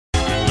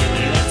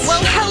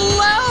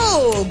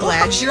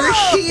glad you're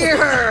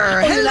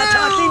here. You're not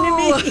talking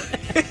to me.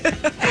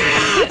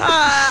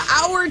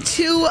 Hour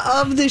 2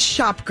 of the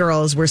Shop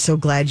Girls. We're so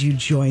glad you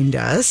joined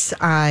us.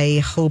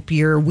 I hope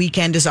your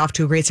weekend is off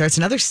to a great start. It's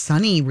another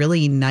sunny,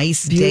 really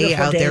nice day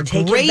out there.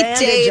 Great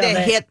day to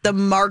hit the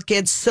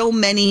market. So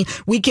many.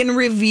 We can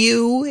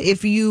review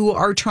if you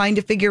are trying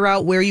to figure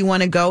out where you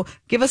want to go.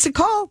 Give us a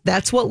call.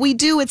 That's what we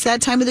do. It's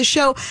that time of the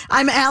show.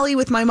 I'm Allie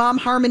with my mom,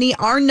 Harmony.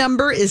 Our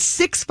number is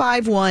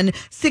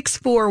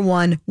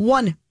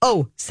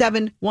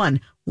 651-641-1071.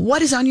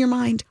 What is on your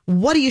mind?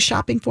 What are you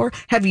shopping for?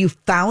 Have you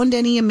found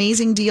any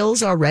amazing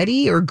deals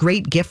already or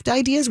great gift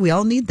ideas? We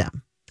all need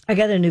them. I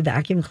got a new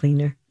vacuum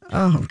cleaner.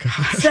 Oh,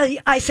 God. So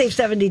I saved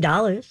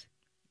 $70.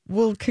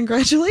 Well,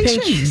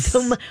 congratulations. Thank you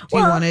so much. Do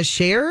you want to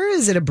share?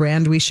 Is it a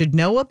brand we should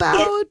know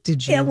about?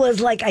 It was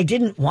like I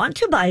didn't want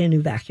to buy a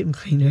new vacuum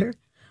cleaner,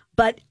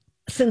 but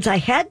since I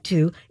had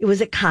to, it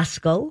was at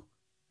Costco,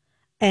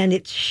 and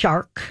it's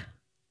Shark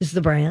is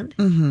the brand.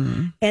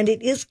 Mm-hmm. And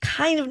it is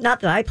kind of,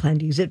 not that I plan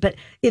to use it, but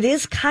it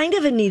is kind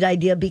of a neat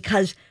idea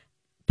because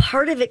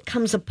part of it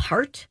comes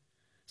apart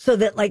so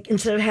that, like,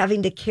 instead of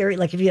having to carry,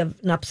 like if you have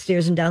an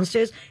upstairs and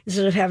downstairs,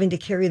 instead of having to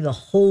carry the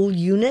whole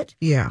unit,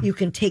 you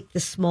can take the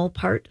small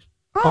part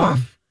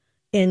off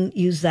and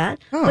use that.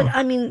 But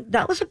I mean,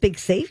 that was a big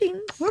savings.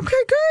 Okay,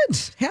 good.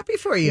 Happy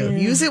for you. Yeah.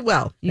 Use it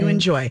well. You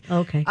enjoy.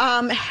 Okay.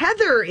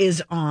 Heather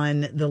is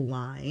on the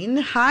line.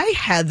 Hi,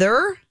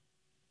 Heather.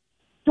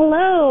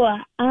 Hello.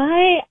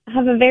 I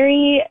have a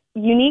very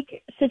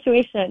unique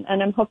situation,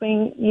 and I'm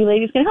hoping you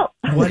ladies can help.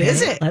 What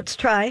is it? Let's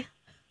try.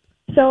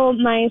 So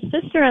my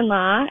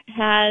sister-in-law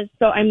has,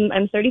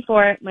 I'm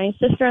 34. My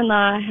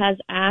sister-in-law has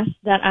asked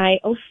that I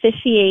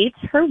officiate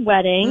her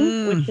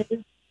wedding, which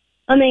is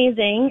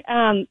amazing.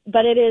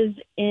 But it is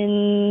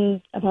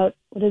in about,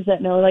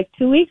 like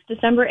 2 weeks,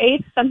 December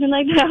 8th, something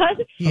like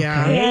that.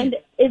 Yeah. And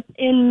it's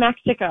in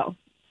Mexico.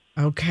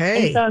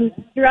 Okay. And so I'm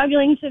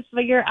struggling to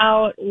figure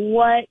out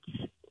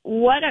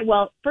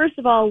first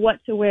of all,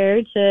 what to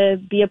wear to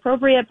be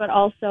appropriate, but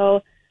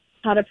also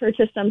how to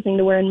purchase something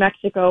to wear in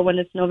Mexico when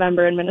it's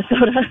November in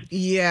Minnesota.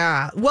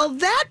 Yeah. Well,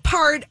 that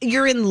part,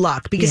 you're in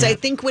luck because I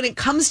think when it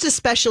comes to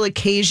special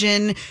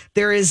occasion,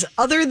 there is,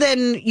 other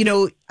than,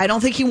 I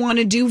don't think you want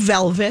to do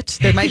velvet.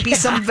 There might be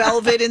some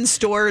velvet in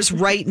stores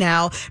right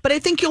now, but I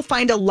think you'll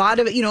find a lot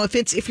of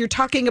it, if you're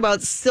talking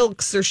about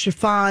silks or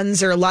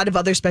chiffons or a lot of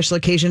other special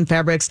occasion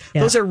fabrics,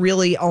 those are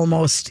really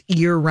almost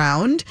year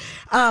round.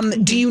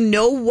 Do you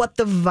know what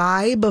the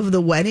vibe of the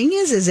wedding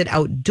is? Is it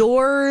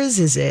outdoors?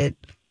 Is it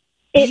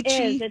It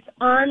beachy? is. It's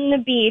on the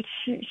beach.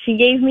 She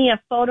gave me a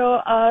photo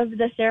of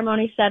the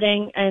ceremony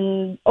setting,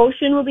 and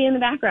ocean will be in the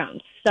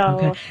background.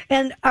 So,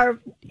 and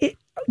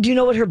do you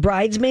know what her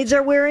bridesmaids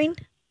are wearing?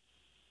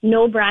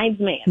 No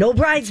bridesmaids. No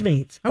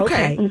bridesmaids.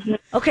 Okay. Mm-hmm.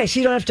 Okay, so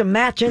you don't have to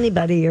match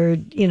anybody or,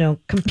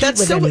 compete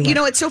with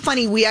anyone. It's so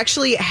funny. We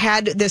actually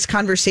had this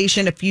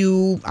conversation a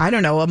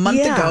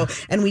month ago,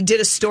 and we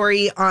did a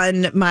story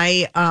on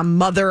my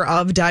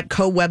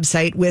motherof.co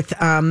website with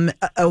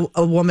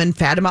a woman,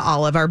 Fatima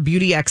Olive, our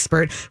beauty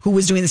expert, who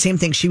was doing the same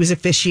thing. She was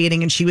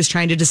officiating and she was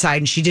trying to decide,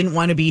 and she didn't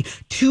want to be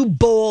too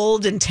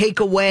bold and take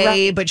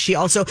away, but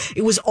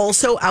it was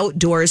also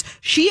outdoors.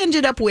 She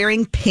ended up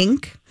wearing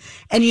pink.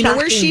 And you know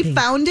where she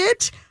found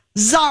it?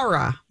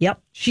 Zara.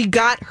 Yep. She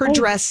got her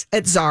dress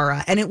at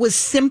Zara, and it was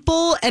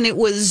simple, and it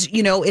was,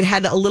 it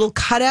had a little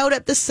cutout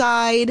at the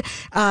side,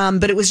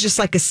 but it was just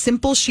like a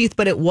simple sheath,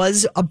 but it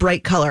was a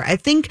bright color. I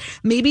think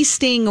maybe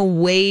staying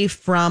away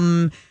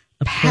from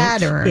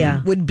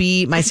pattern would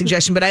be my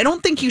suggestion, but I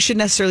don't think you should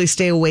necessarily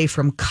stay away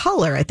from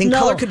color. I think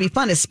color could be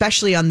fun,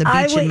 especially on the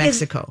beach in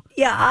Mexico.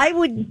 I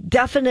would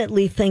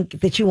definitely think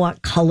that you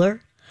want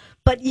color.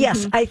 But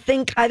yes, I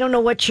don't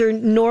know what your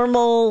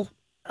normal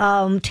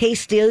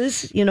taste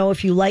is,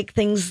 if you like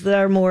things that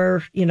are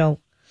more,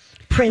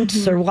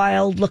 prints or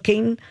wild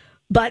looking.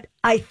 But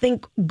I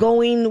think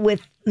going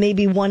with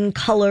maybe one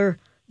color,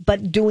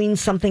 but doing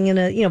something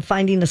in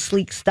finding a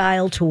sleek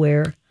style to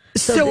wear.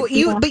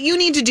 But you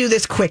need to do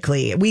this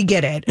quickly. We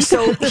get it.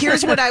 So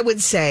here's what I would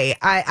say.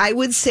 I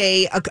would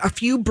say a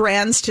few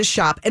brands to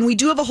shop. And we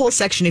do have a whole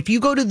section. If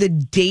you go to the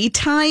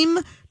daytime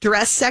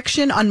dress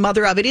section on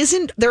Mother of,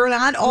 they're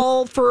not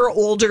all for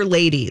older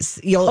ladies.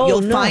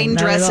 You'll find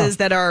dresses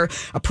that are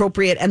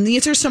appropriate. And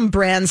these are some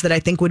brands that I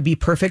think would be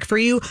perfect for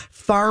you.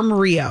 Farm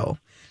Rio.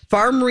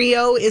 Farm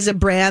Rio is a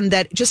brand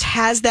that just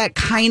has that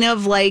kind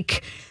of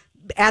like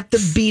at the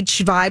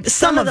beach vibe.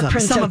 Some of the them,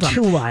 prints some are of them.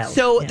 too wild.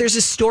 So there's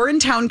a store in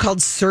town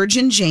called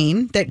Surgeon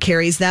Jane that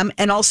carries them,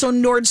 and also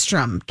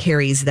Nordstrom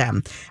carries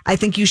them. I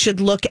think you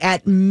should look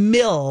at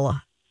Mill,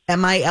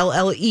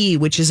 Mille,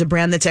 which is a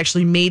brand that's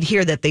actually made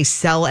here that they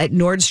sell at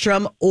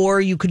Nordstrom,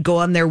 or you could go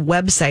on their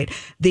website.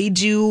 They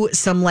do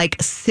some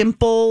like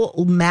simple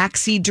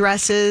maxi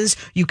dresses.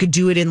 You could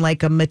do it in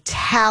like a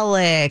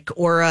metallic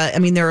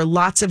there are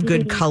lots of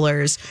good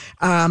colors.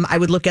 I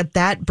would look at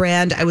that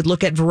brand. I would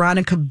look at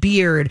Veronica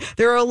Beard.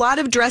 There are a lot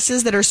of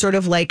dresses that are sort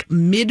of like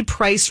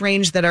mid-price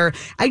range that are,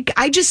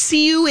 I just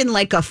see you in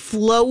like a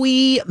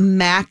flowy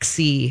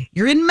maxi.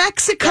 You're in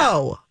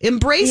Mexico. Yeah.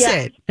 Embrace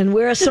it. And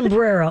wear a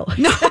sombrero.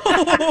 No.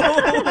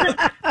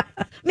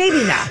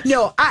 Maybe not.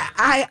 No,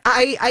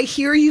 I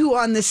hear you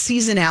on the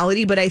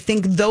seasonality, but I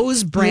think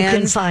those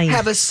brands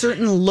have a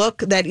certain look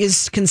that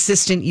is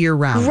consistent year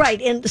round.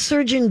 Right. And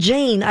Surgeon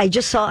Jane, I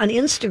just saw on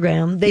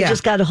Instagram, they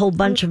just got a whole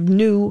bunch of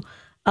new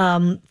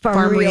Farm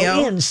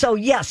Rio in. So,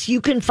 yes,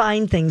 you can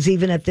find things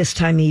even at this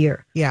time of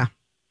year. Yeah.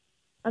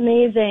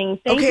 Amazing.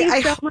 Thank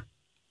you so much.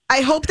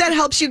 I hope that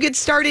helps you get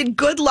started.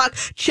 Good luck.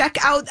 Check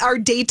out our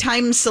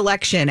daytime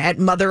selection at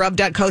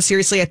motherup.co.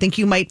 Seriously, I think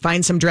you might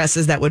find some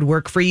dresses that would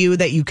work for you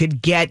that you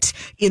could get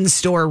in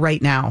store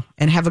right now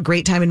and have a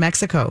great time in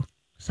Mexico.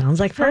 Sounds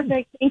like fun.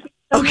 Perfect. Thank you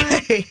so much.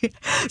 Okay.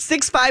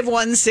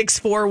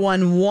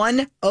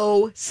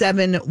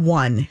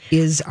 651-641-1071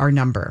 is our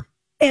number.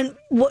 And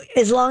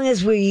as long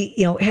as we,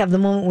 have the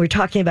moment we're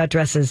talking about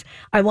dresses,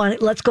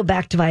 let's go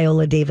back to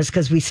Viola Davis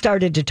because we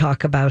started to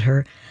talk about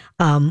her.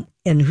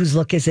 And whose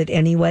look is it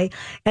anyway?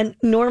 And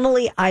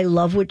normally I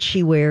love what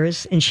she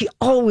wears, and she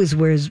always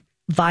wears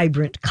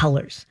vibrant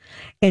colors.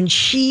 And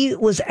she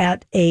was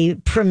at a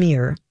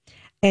premiere,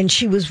 and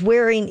she was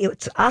wearing,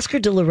 it's Oscar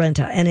de la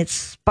Renta, and it's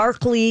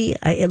sparkly,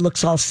 it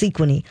looks all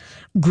sequiny,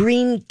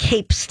 green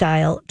cape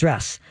style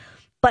dress.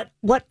 But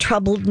what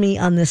troubled me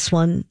on this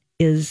one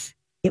is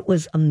it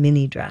was a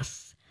mini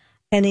dress.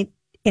 And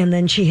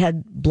then she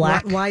had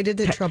black. Why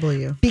did it trouble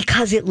you?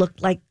 Because it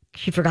looked like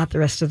she forgot the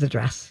rest of the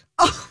dress.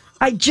 Oh.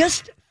 I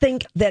just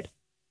think that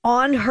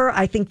on her,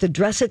 I think the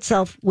dress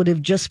itself would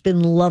have just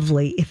been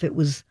lovely if it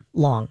was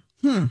long.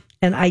 And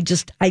I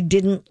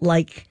didn't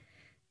like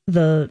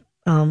the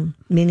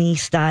mini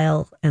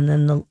style, and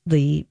then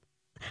the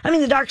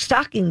dark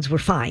stockings were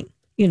fine,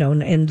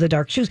 and the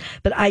dark shoes,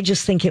 but I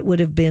just think it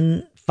would have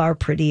been far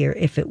prettier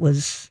if it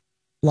was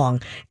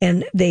long.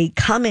 And they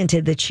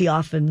commented that she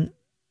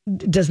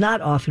does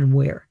not often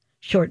wear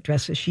short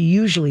dresses. She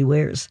usually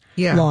wears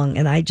long,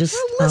 and I just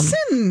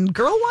listen.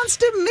 Girl wants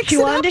to mix. She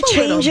it wanted up to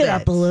change it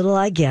up a bit. little,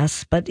 I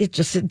guess. But it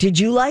just. Did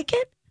you like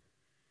it?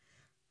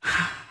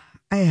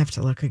 I have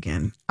to look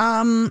again.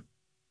 I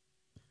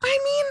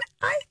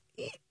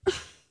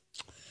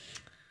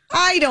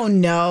don't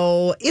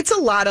know. It's a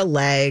lot of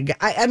leg.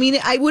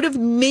 I would have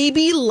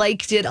maybe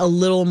liked it a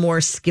little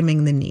more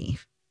skimming the knee.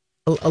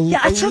 A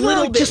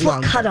little bit just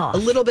longer. cut off. A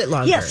little bit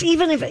longer. Yes,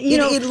 even if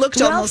it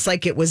looked almost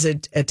like it was a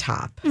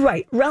top.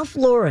 Right. Ralph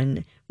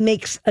Lauren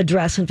makes a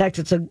dress. In fact,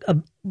 it's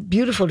a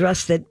beautiful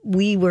dress that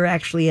we were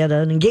actually at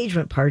an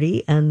engagement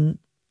party, and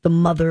the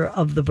mother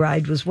of the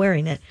bride was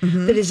wearing it.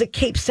 Mm-hmm. That is a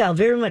cape style,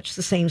 very much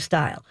the same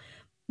style,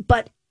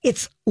 but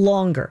it's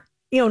longer.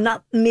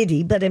 Not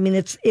midi, but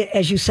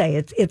as you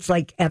say, it's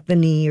like at the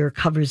knee or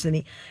covers the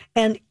knee,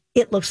 and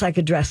it looks like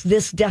a dress.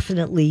 This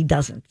definitely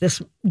doesn't. This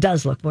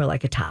does look more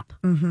like a top.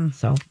 Mm-hmm.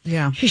 So,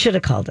 yeah. She should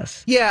have called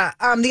us. Yeah.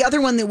 The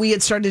other one that we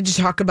had started to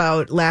talk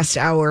about last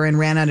hour and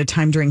ran out of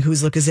time during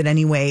Whose Look Is It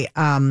Anyway?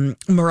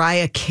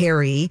 Mariah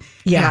Carey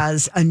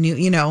has a new,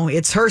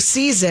 it's her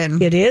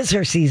season. It is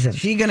her season.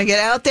 She's going to get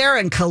out there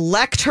and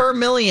collect her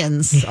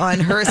millions on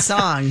her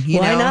song.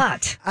 Why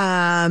not?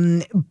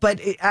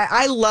 But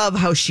I love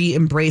how she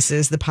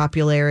embraces the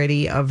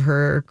popularity of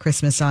her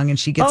Christmas song, and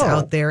she gets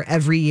out there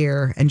every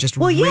year and just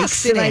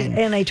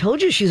and I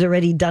told you she's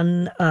already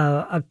done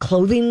a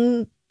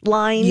clothing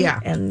line. Yeah,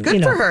 and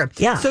good for her.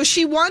 Yeah, so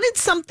she wanted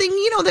something,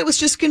 that was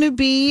just going to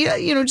be,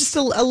 just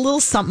a little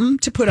something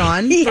to put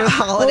on for the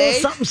holiday.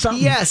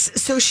 Something.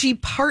 Yes. So she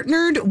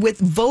partnered with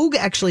Vogue.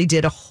 Actually,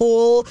 did a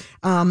whole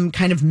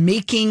kind of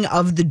making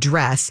of the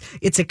dress.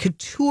 It's a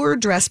couture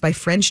dress by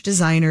French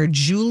designer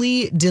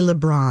Julie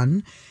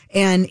Delebrun,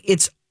 and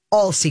it's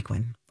all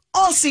sequin.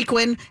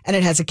 And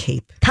it has a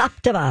cape. Top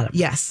to bottom.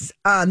 Yes.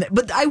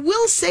 But I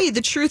will say the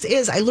truth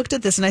is I looked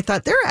at this and I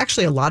thought there are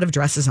actually a lot of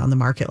dresses on the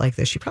market like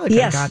this. She probably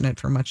could have gotten it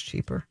for much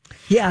cheaper.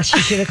 Yeah, she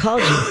should have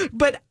called you.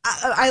 But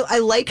I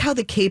like how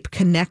the cape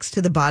connects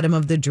to the bottom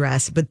of the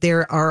dress, but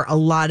there are a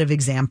lot of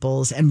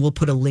examples, and we'll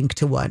put a link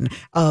to one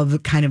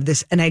of kind of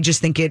this. And I just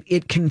think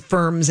it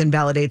confirms and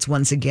validates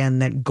once again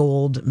that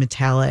gold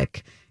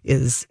metallic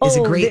is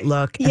a great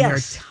look, and there are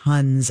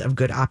tons of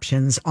good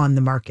options on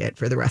the market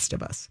for the rest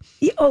of us.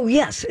 Oh,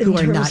 yes. Who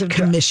are not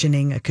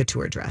commissioning a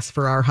couture dress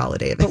for our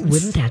holiday events. But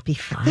wouldn't that be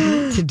fun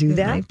to do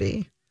that? It might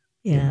be.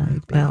 Yeah.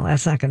 Well,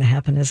 that's not going to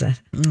happen, is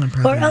it?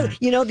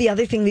 Or, the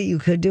other thing that you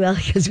could do,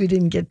 Ellie, because we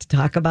didn't get to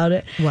talk about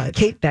it. What?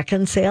 Kate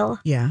Beckinsale.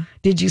 Yeah.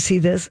 Did you see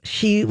this?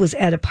 She was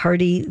at a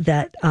party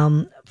that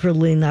for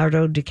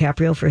Leonardo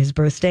DiCaprio for his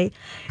birthday.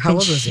 How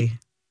old was he?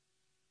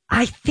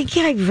 I think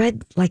I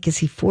read, like, is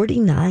he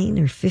 49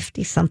 or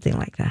 50, something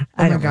like that.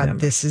 Oh I my don't God,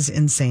 remember. this is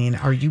insane.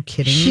 Are you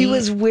kidding me? She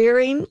was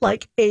wearing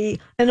like an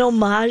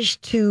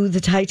homage to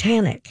the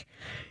Titanic.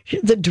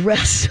 The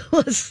dress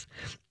was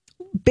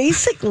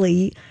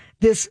basically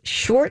this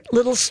short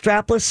little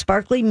strapless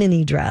sparkly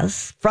mini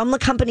dress from a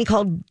company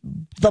called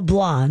The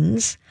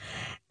Blondes.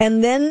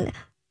 And then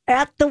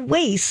at the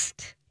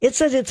waist, it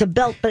said it's a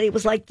belt, but it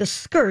was like the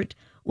skirt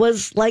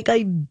was like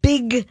a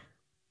big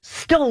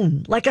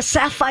stone, like a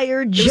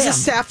sapphire gem. It was a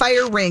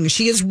sapphire ring.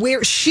 She's the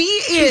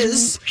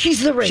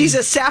ring. She's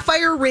a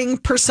sapphire ring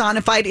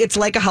personified. It's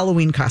like a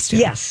Halloween costume.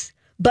 Yes.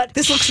 But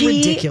this looks she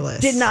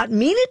ridiculous. Did not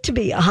mean it to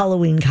be a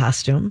Halloween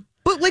costume.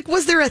 But like,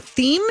 was there a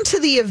theme to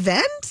the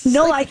event?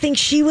 No, I think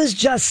she was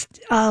just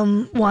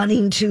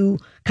wanting to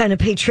kind of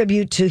pay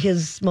tribute to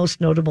his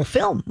most notable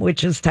film,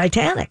 which is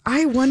Titanic.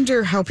 I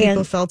wonder how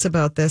people felt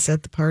about this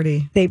at the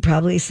party. They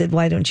probably said,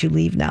 "Why don't you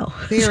leave now?"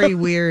 Very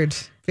weird.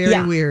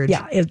 Very weird.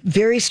 Yeah, a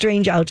very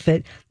strange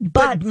outfit,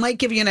 but might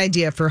give you an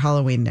idea for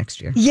Halloween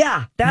next year.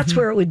 Yeah, that's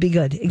where it would be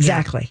good.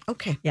 Exactly. Yeah.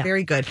 Okay,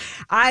 very good.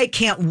 I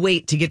can't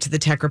wait to get to the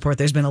tech report.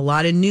 There's been a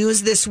lot of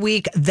news this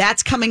week.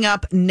 That's coming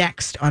up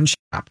next on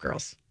Shop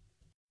Girls.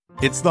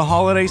 It's the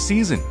holiday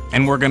season,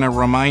 and we're going to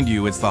remind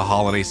you it's the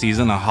holiday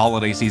season, a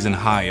holiday season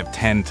high of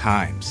 10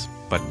 times.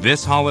 But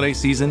this holiday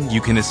season,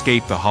 you can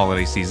escape the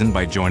holiday season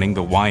by joining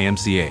the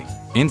YMCA.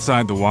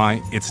 Inside the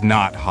Y, it's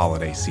not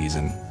holiday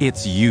season,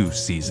 it's you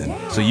season.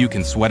 So you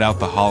can sweat out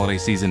the holiday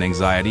season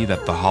anxiety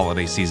that the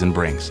holiday season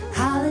brings.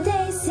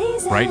 Holiday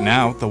season. Right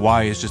now, the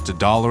Y is just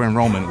 $1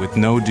 enrollment with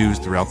no dues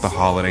throughout the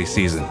holiday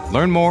season.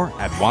 Learn more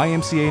at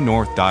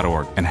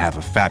ymcanorth.org and have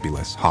a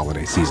fabulous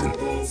holiday season.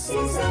 Holiday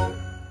season.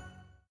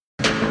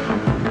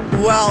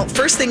 Well,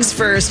 first things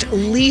first,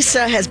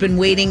 Lisa has been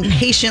waiting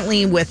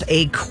patiently with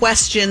a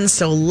question,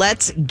 so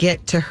let's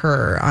get to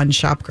her on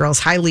Shop Girls.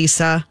 Hi,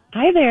 Lisa.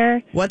 Hi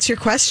there. What's your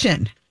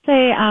question?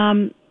 Say,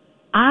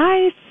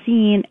 I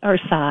seen or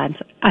saw,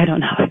 I don't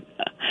know,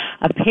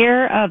 a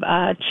pair of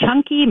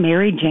chunky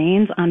Mary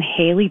Janes on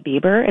Hailey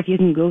Bieber, if you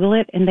can Google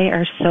it, and they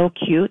are so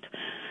cute.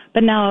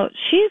 But now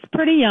she's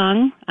pretty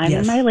young. I'm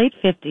in my late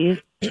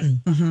 50s.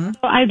 So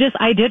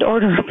I did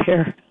order a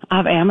pair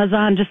of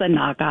Amazon, just a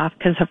knockoff,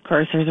 because of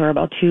course hers were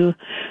about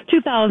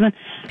 $2,000.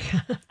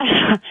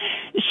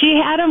 She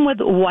had them with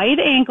white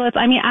anklets.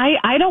 I mean,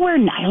 I don't wear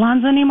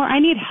nylons anymore. I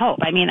need help.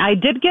 I mean, I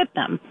did get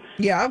them.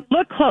 Yeah.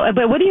 Look close.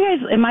 But what do you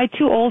guys, am I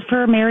too old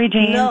for Mary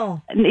Jane?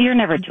 No. You're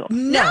never too old.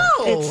 No.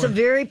 It's a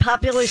very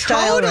popular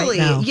style right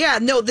now. Yeah,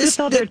 no,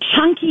 So they're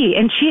chunky,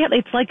 and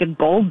it's like a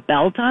gold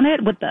belt on it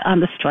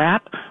on the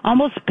strap,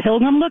 almost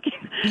pilgrim looking.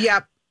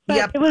 Yep.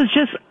 But it was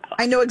just,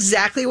 I know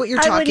exactly what you're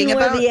I talking wouldn't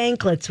about. wear the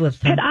anklets with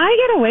them. could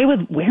I get away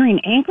with wearing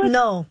anklets?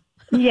 No.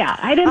 Yeah,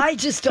 I didn't. I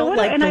just don't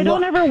like and the I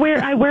don't look. ever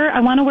wear. I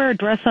want to wear a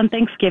dress on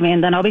Thanksgiving,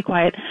 and then I'll be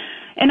quiet.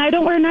 And I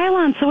don't wear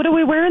nylon. So what are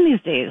we wearing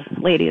these days,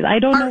 ladies? I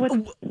don't know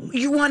what.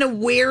 You want to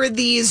wear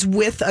these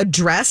with a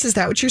dress? Is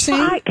that what you're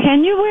saying?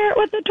 Can you wear it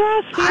with a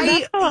dress?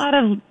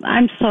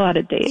 I'm so out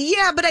of date.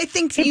 Yeah, but I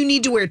think you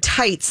need to wear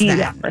tights then.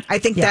 Yeah. I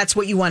think that's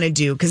what you want to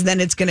do, because then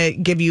it's going to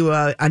give you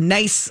a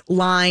nice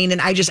line, and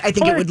I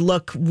think it would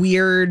look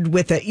weird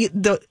with it.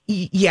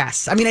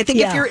 Yes, I mean, I think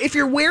if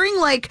you're wearing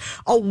like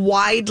a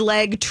wide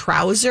leg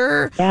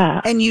trouser,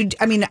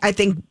 and I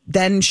think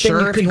then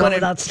sure, if you want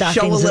to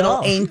show a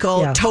little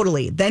ankle,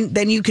 totally,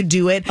 then you could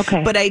do it.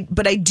 Okay.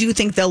 But I do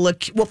think they'll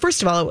look well.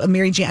 First of all, a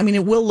Mary Jane, I mean,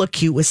 it will look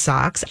cute with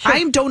socks. Sure.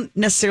 I don't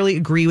necessarily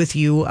agree with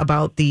you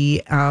about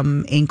the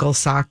ankle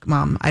sock,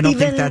 Mom. I don't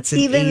think that's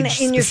even age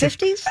in your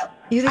specific.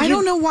 50s. I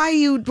don't know why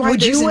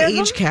there's an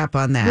age cap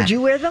on that. Would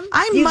you wear them?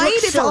 I You'd might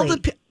look if silly. all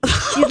the.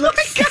 You'd look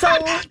Oh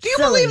my God. Do you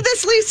believe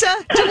this, Lisa?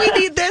 Do we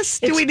need this?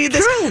 Do we need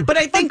this? true. But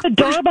I think It's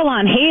adorable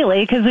on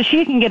Haley because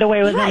she can get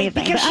away with Right,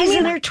 anything. because But she's I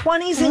mean, in her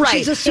 20s and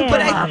she's a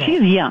supermodel.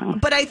 she's young.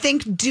 But I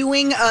think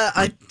doing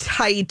a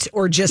tight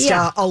or just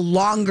a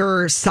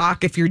longer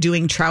sock if you're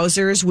doing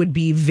trousers would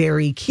be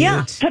very cute.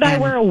 Yeah. Could I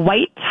wear a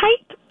white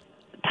tight?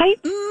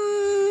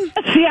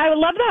 See, I would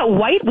love that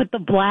white with the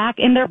black,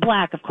 and they're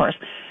black, of course.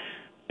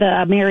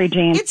 The Mary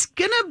Jane. It's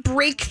gonna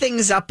break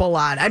things up a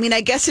lot. I mean,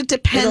 I guess it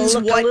depends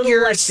It'll look a what little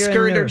your like you're a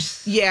skirt or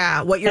nurse.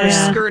 what your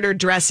skirt or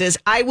dress is.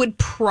 I would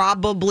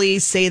probably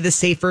say the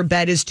safer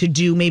bet is to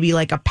do maybe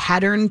like a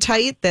pattern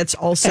tight. That's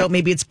also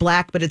maybe it's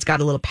black, but it's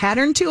got a little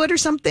pattern to it or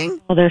something.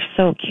 Well, they're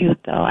so cute,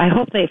 though. I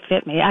hope they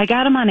fit me. I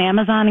got them on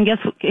Amazon, and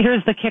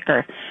here's the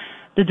kicker.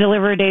 The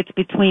delivery date's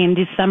between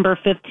December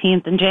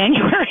 15th and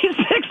January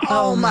 6th.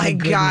 Oh my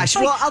gosh.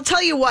 Well, I'll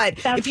tell you what.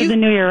 That's for the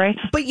new year, right?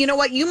 But you know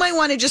what? You might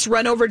want to just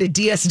run over to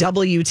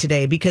DSW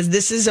today, because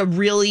this is a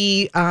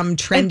really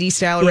trendy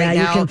style right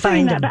now. You can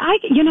find them. But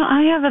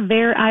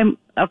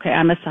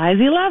I'm a size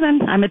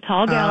 11. I'm a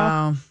tall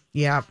gal.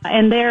 Yeah.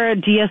 And they're at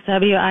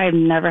DSW. I've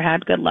never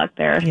had good luck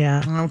there.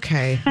 Yeah.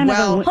 Okay.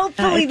 Well,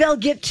 Hopefully they'll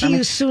get to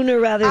you sooner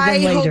rather than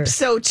later. I hope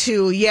so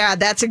too. Yeah,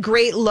 that's a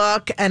great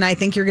look, and I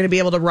think you're going to be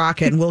able to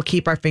rock it, and we'll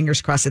keep our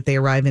fingers crossed that they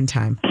arrive in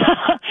time.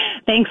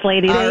 Thanks,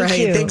 lady. All right.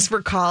 you. Thanks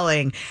for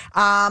calling.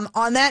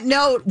 On that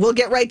note, we'll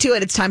get right to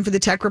it. It's time for the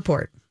tech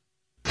report.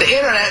 The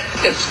internet,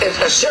 it's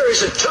a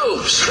series of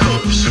tubes.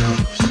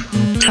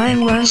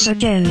 Time once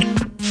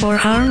again for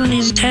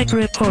Harmony's Tech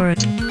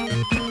Report.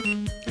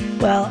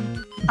 Well,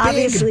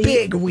 obviously,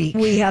 big week.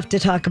 We have to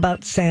talk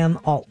about Sam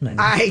Altman.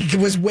 I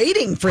was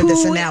waiting for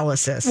this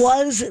analysis.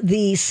 Was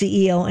the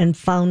CEO and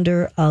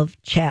founder of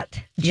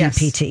ChatGPT.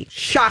 Yes.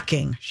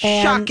 Shocking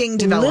And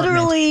development.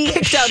 Literally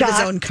kicked out of his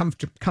shocked. own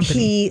company.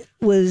 He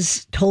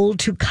was told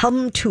to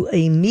come to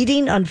a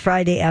meeting on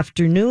Friday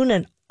afternoon,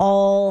 an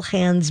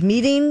all-hands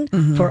meeting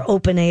for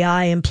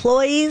OpenAI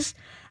employees,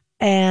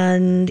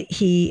 and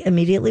he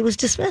immediately was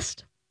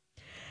dismissed.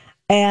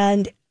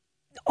 And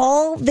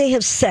all they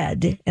have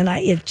said, and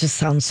it just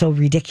sounds so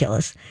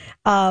ridiculous,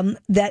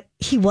 that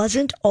he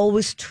wasn't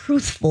always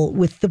truthful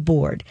with the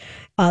board.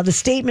 The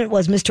statement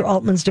was Mr.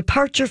 Altman's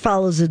departure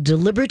follows a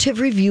deliberative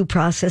review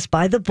process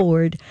by the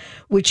board,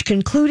 which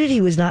concluded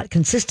he was not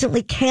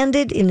consistently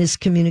candid in his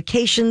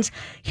communications,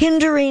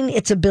 hindering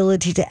its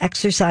ability to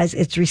exercise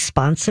its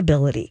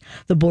responsibility.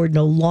 The board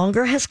no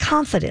longer has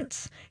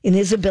confidence in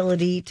his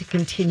ability to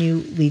continue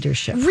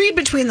leadership. Read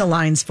between the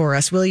lines for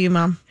us, will you,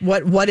 Mom?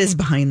 What is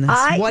behind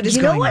this? What is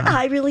going on? You know what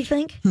I really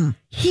think?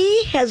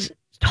 He has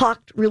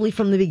talked really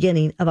from the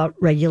beginning about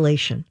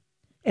regulation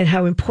and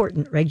how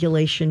important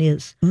regulation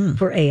is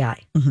for AI.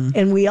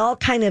 And we all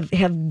kind of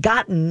have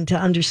gotten to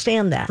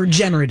understand that. For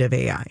generative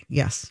AI,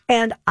 yes.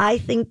 And I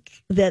think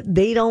that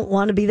they don't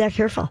want to be that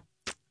careful.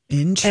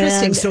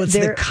 Interesting. And So it's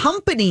the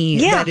company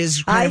that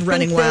is kind of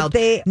running wild.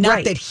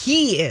 Not that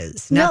he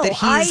is. Not that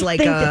he's like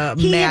a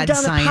he mad had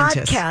done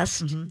scientist. a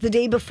podcast the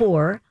day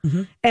before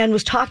and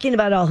was talking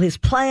about all his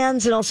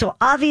plans. And also,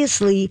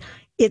 obviously,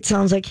 it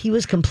sounds like he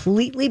was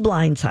completely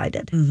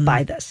blindsided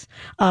by this.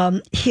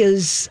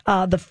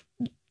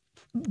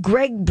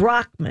 Greg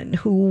Brockman,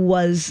 who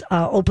was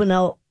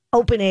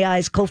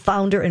OpenAI's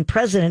co-founder and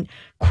president,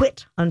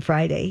 quit on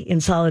Friday in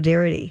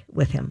solidarity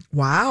with him.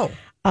 Wow.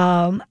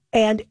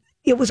 And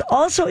it was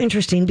also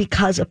interesting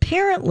because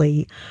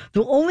apparently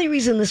the only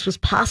reason this was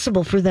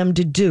possible for them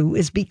to do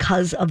is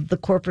because of the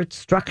corporate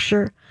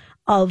structure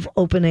of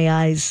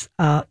OpenAI's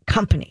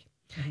company.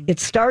 It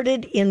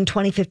started in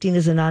 2015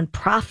 as a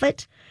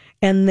nonprofit.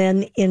 And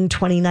then in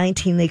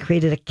 2019, they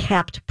created a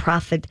capped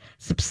profit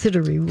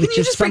subsidiary, which Can you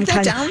is just some break that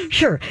kind down? of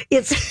sure.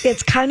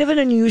 It's kind of an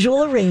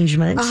unusual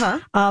arrangement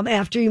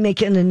after you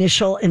make an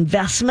initial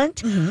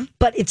investment,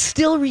 but it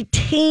still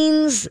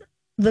retains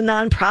the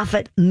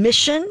nonprofit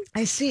mission.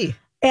 I see.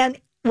 And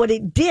what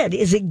it did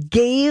is it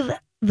gave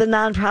the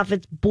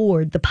nonprofit's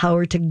board the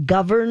power to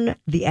govern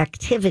the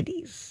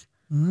activities,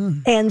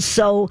 and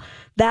so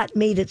that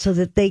made it so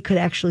that they could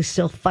actually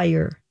still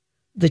fire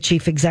the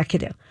chief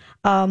executive.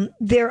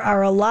 There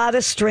are a lot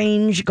of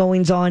strange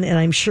goings on, and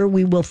I'm sure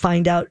we will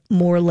find out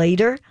more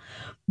later.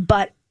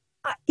 But,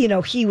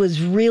 he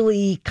was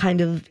really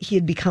he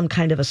had become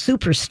kind of a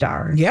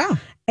superstar. Yeah.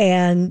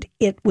 And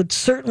it would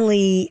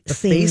certainly The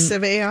seem. face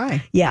of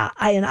AI. Yeah.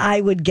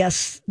 I would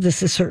guess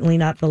this is certainly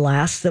not the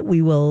last that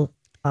we will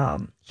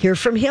hear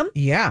from him.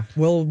 Yeah.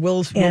 We'll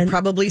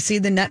probably see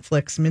the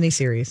Netflix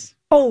miniseries.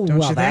 Oh, Don't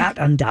well, you think? that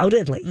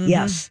undoubtedly.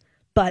 Yes.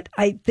 But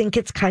I think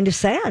it's kind of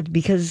sad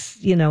because,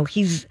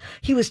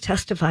 he was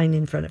testifying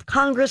in front of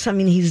Congress. I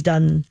mean, he's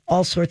done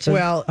all sorts of...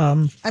 Well,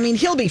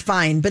 he'll be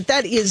fine, but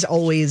that is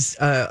always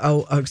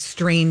a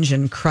strange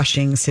and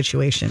crushing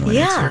situation when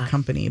it's your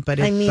company. But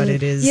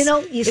it is,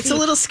 it's a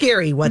little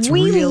scary what's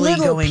really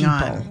going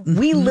on.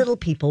 We little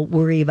people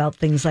worry about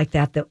things like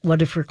that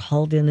what if we're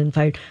called in and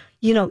fired?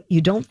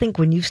 You don't think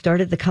when you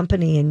started the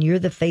company and you're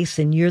the face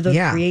and you're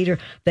the creator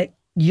that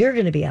you're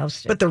going to be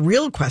ousted. But the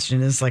real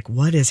question is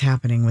what is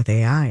happening with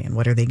AI and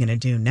what are they going to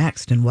do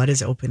next? And what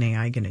is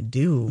OpenAI going to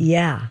do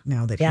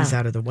now that he's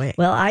out of the way?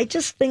 Well, I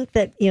just think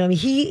that,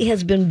 he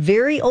has been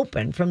very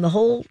open from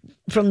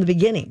the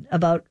beginning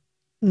about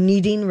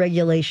needing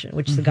regulation,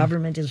 which the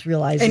government is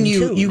realizing and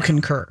too. you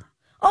concur.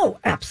 Oh,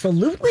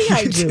 absolutely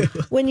I do.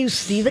 When you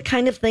see the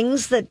kind of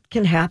things that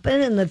can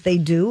happen and that they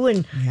do,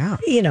 and,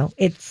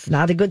 it's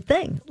not a good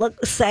thing.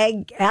 Look,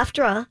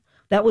 SAG-AFTRA,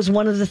 that was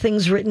one of the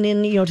things written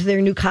in, to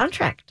their new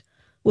contract,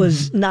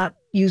 was not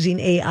using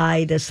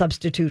AI to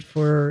substitute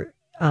for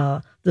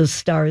the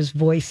stars'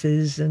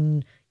 voices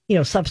and,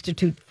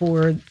 substitute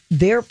for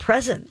their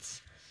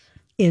presence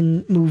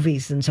in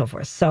movies and so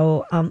forth.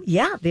 So,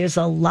 there's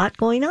a lot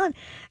going on.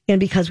 And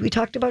because we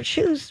talked about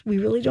shoes, we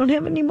really don't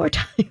have any more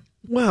time.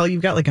 Well,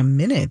 you've got a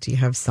minute. Do you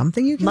have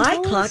something you can My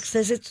tell clock us?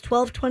 says it's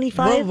 12:25.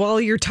 Well,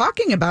 while you're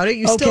talking about it,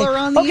 you still are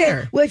on the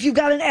air. Well, if you've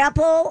got an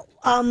Apple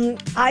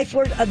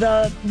iPhone,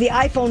 the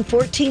iPhone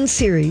 14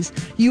 series,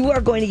 you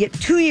are going to get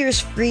 2 years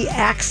free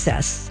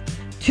access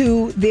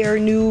to their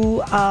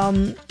new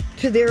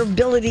to their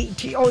ability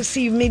to.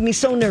 See, you've made me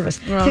so nervous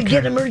to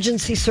get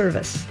emergency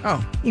service.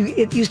 Oh,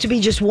 it used to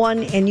be just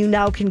one, and you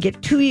now can get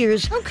 2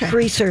 years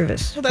free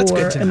service Well, that's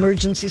good to for know.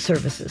 emergency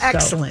services.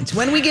 Excellent.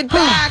 When we get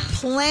back,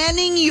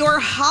 planning your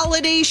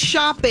holiday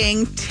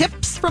shopping,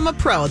 tips from a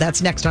pro.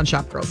 That's next on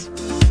Shop Girls.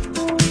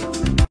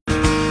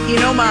 You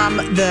know, Mom,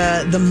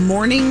 the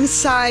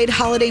Morningside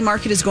holiday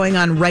market is going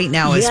on right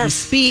now as we Yes,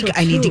 speak. so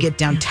I need to true. get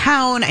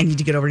downtown. I need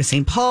to get over to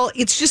St. Paul.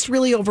 It's just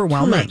really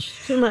overwhelming.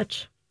 Too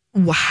much.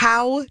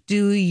 How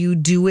do you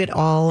do it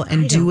all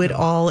and do it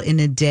all in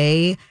a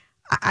day?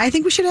 I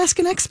think we should ask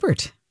an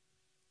expert.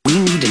 We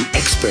need an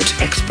expert.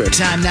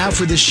 Time now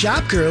for the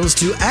shop girls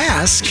to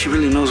ask She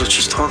really knows what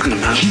she's talking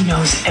about. He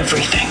knows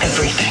everything.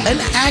 an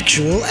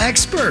actual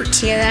expert.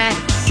 Hear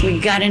that? We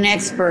got an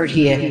expert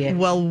here.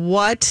 Well,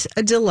 what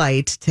a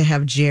delight to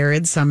have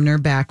Jerrod Sumner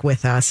back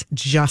with us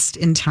just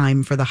in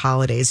time for the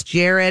holidays.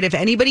 Jerrod, if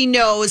anybody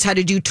knows how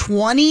to do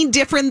 20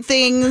 different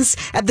things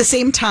at the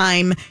same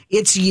time,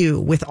 it's you.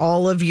 With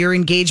all of your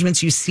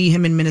engagements, you see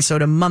him in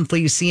Minnesota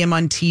Monthly, you see him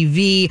on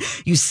TV,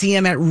 you see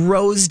him at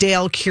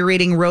Rosedale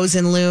curating Rose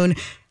and Loon.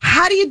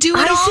 How do you do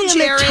it all, I see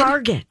him Jerrod? at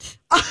Target.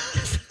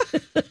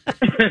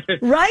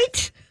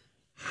 Right?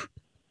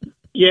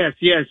 Yes.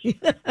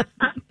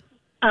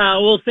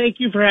 Well, thank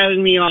you for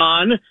having me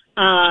on.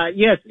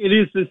 Yes, it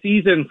is the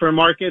season for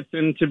markets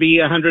and to be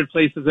 100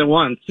 places at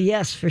once.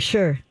 Yes, for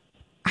sure.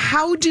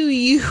 How do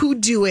you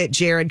do it,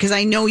 Jerrod? Because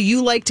I know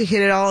you like to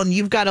hit it all and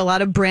you've got a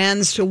lot of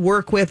brands to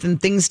work with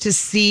and things to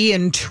see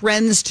and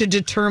trends to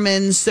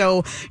determine.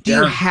 So do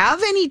you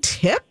have any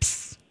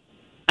tips?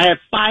 I have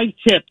 5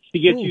 tips to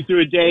get you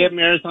through a day of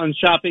marathon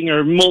shopping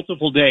or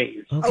multiple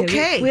days.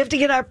 Okay. We have to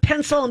get our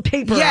pencil and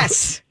paper.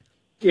 Yes.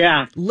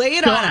 Yeah. Lay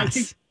it So on I us.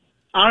 think-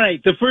 all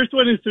right. The first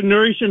one is to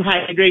nourish and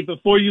hydrate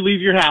before you leave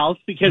your house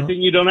because then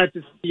you don't have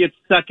to get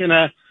stuck in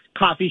a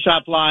coffee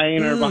shop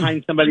line or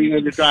behind somebody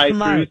in the drive-thru.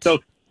 Smart. So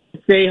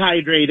stay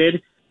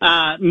hydrated.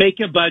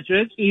 Make a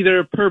budget,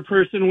 either per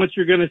person what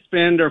you're going to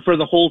spend or for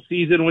the whole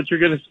season what you're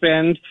going to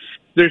spend.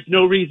 There's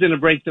no reason to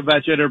break the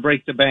budget or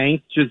break the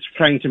bank, just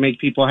trying to make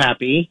people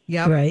happy.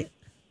 Yep. Right.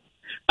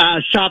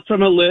 Shop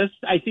from a list.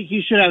 I think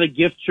you should have a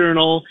gift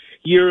journal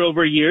year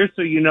over year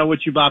so you know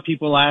what you bought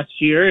people last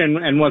year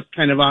and what's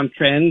kind of on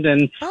trend.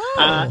 And,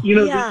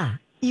 Yeah.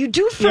 You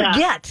do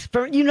forget.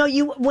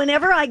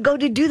 Whenever I go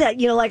to do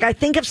that, like I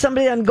think of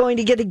somebody I'm going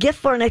to get a gift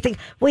for and I think,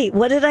 wait,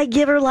 what did I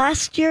give her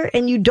last year?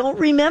 And you don't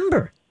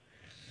remember.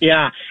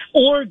 Yeah.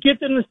 Or get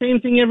them the same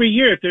thing every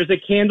year. If there's a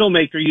candle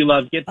maker you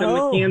love, get them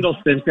the candle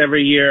scent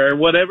every year or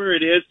whatever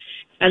it is.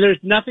 And there's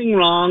nothing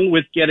wrong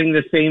with getting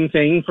the same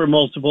thing for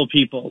multiple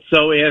people.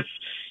 So if,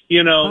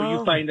 you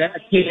find a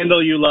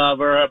candle you love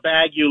or a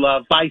bag you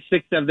love, buy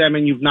 6 of them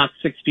and you've knocked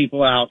 6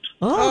 people out.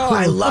 Oh,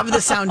 I love the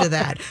sound of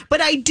that.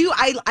 But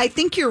I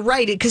think you're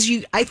right because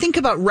I think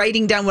about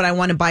writing down what I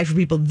want to buy for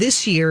people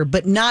this year,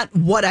 but not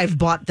what I've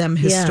bought them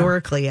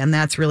historically. And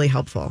that's really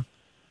helpful.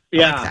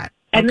 Yeah. I like that.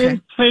 And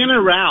then plan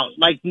a route,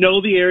 like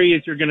know the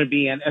areas you're going to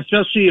be in,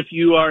 especially if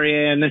you are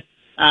in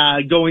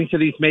going to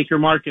these maker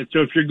markets. So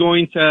if you're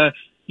going to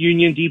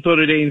Union Depot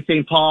today in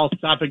St. Paul,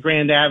 stop at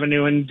Grand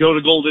Avenue and go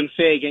to Golden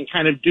Fig and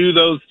kind of do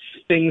those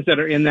things that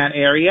are in that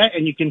area,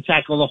 and you can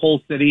tackle the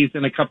whole cities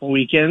in a couple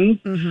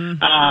weekends.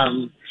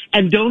 Mm-hmm.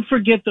 And don't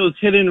forget those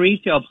hidden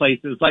retail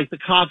places like the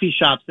coffee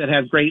shops that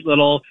have great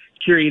little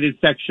curated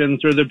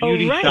sections, or the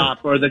beauty shop,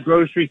 or the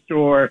grocery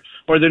store,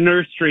 or the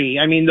nursery.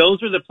 I mean,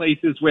 those are the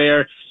places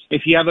where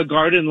if you have a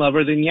garden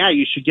lover, then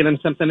you should get them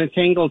something at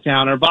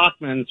Tangletown or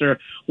Bachman's or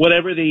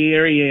whatever the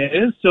area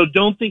is. So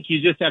don't think you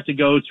just have to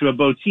go to a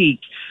boutique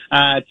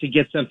to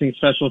get something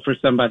special for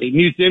somebody.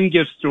 Museum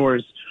gift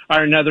stores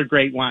are another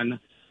great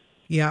one.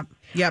 Yeah.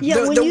 Yeah. Yeah,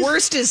 The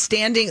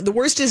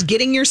worst is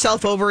getting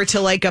yourself over to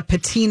like a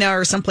Patina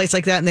or someplace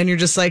like that. And then you're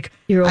just like,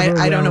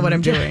 I don't know what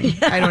I'm doing.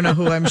 I don't know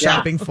who I'm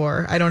shopping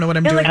for. I don't know what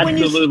I'm doing. Like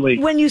Absolutely.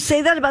 when you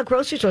say that about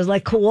grocery stores,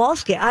 like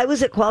Kowalski, I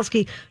was at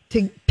Kowalski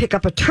to pick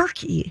up a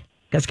turkey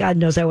because God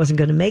knows I wasn't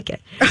going to make it.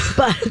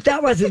 But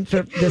that wasn't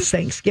for this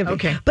Thanksgiving.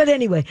 Okay. But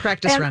anyway.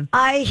 Practice run.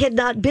 I had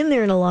not been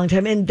there in a long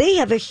time, and they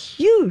have a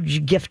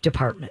huge gift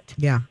department.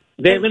 Yeah.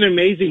 They have an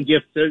amazing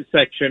gift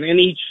section in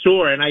each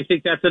store, and I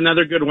think that's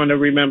another good one to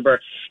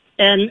remember.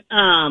 And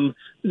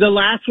the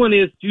last one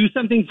is do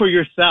something for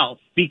yourself,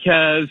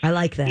 because I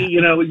like that.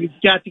 You've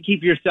got to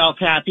keep yourself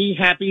happy.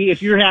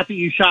 If you're happy,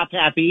 you shop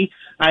happy,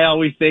 I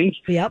always think.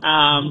 Yep.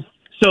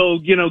 So,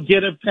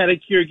 get a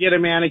pedicure, get a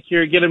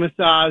manicure, get a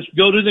massage,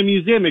 go to the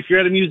museum. If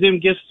you're at a museum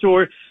gift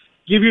store,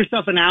 give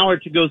yourself an hour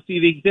to go see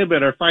the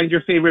exhibit or find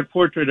your favorite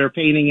portrait or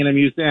painting in a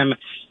museum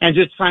and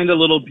just find a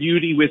little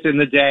beauty within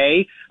the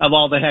day of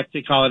all the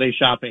hectic holiday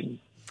shopping.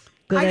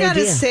 Good I gotta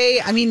idea. say,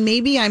 I mean,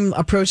 maybe I'm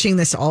approaching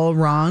this all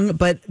wrong,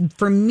 but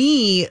for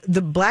me,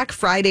 the Black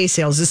Friday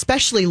sales,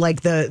 especially like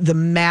the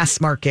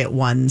mass market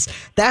ones,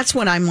 that's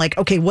when I'm like,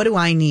 okay, what do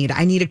I need?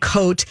 I need a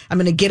coat. I'm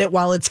going to get it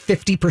while it's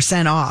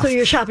 50% off. So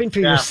you're shopping for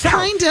yourself.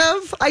 Kind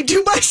of. I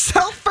do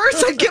myself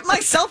first. I get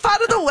myself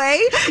out of the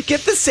way, get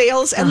the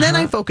sales, and then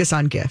I focus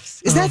on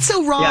gifts. Is that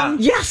so wrong?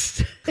 Yeah.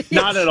 Yes.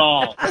 Not at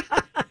all.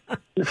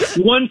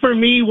 One for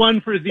me, one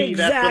for thee.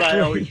 Exactly. That's what I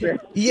always say.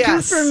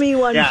 Yes. 2 for me,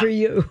 1 for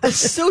you.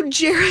 So,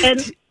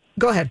 Jerrod,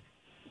 go ahead.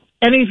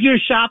 And if you're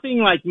shopping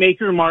like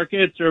Maker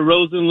Markets or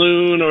Rose and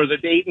Loon or the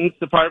Dayton's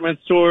department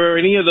store or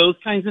any of those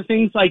kinds of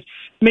things, like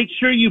make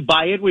sure you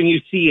buy it when you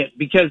see it,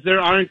 because there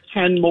aren't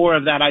 10 more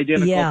of that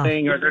identical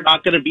thing, or they're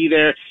not going to be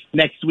there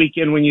next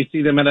weekend when you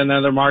see them at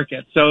another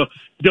market. So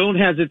don't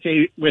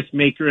hesitate with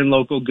maker and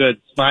local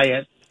goods. Buy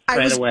it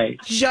right away.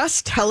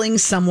 Just telling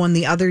someone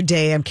the other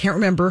day, I can't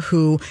remember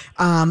who,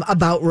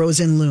 about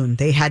Rose and Loon.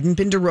 They hadn't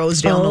been to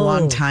Rosedale in a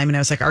long time. And I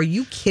was like, are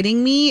you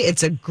kidding me?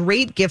 It's a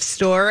great gift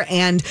store.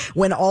 And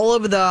when all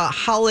of the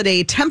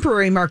holiday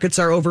temporary markets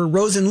are over,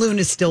 Rose and Loon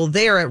is still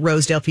there at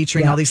Rosedale,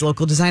 featuring all these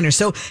local designers.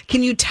 So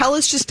can you tell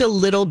us just a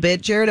little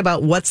bit, Jerrod,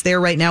 about what's there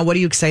right now? What are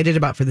you excited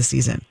about for the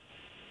season?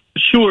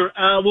 Sure.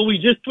 Well, we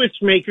just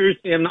switched makers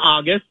in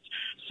August.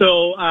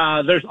 So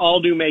there's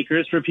all new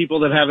makers for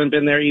people that haven't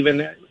been there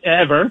even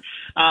ever.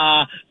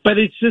 But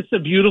it's just a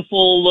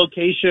beautiful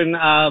location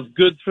of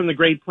goods from the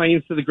Great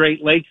Plains to the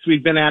Great Lakes.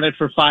 We've been at it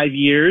for 5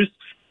 years.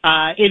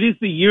 It is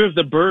the year of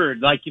the bird,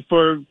 like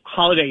for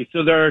holidays.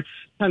 So there are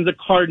tons of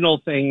cardinal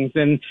things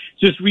and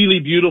just really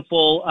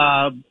beautiful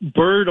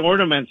bird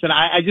ornaments. And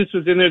I just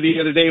was in there the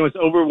other day and was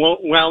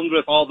overwhelmed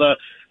with all the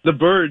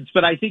birds.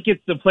 But I think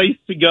it's the place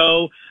to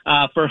go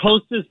for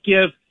hostess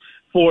gifts,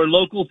 for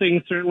local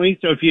things, certainly.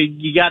 So if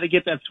you got to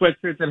get that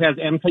sweatshirt that has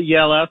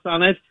MPLS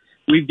on it,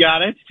 we've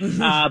got it.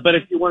 But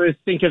if you want to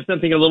think of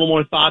something a little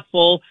more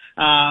thoughtful,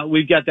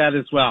 we've got that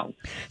as well.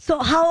 So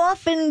how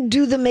often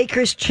do the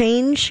makers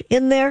change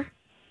in there?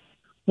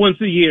 Once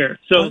a year.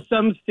 So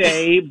some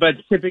stay, but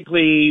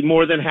typically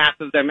more than half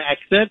of them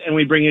exit, and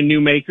we bring in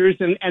new makers.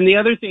 And the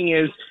other thing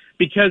is,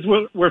 because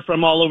we're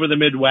from all over the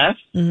Midwest,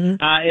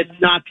 it's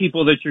not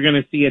people that you're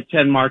going to see at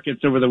 10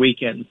 markets over the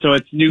weekend. So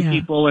it's new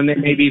people, and they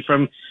may be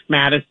from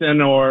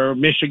Madison or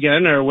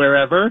Michigan or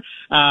wherever.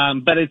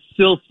 But it's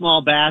still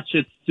small batch.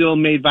 It's still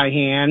made by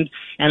hand,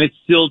 and it's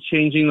still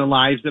changing the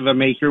lives of a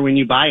maker when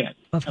you buy it.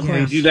 Of course.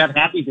 When you do that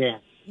happy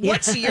dance.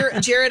 What's your,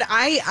 Jerrod,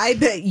 I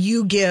bet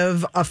you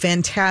give a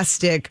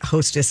fantastic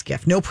hostess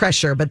gift. No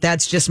pressure, but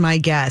that's just my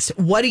guess.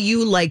 What do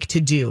you like to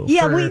do?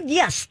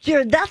 Yes,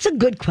 Jerrod, that's a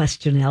good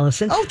question,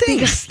 Allison. Oh,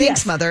 thanks.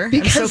 Thanks, Mother.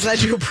 I'm so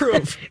glad you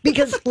approve.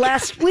 Because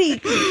last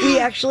week, we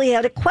actually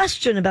had a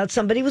question about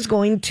somebody was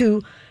going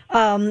to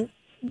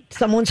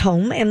someone's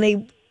home and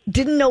they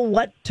didn't know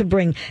what to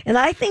bring. And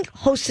I think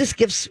hostess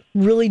gifts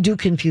really do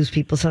confuse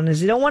people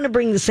sometimes. They don't want to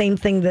bring the same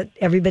thing that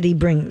everybody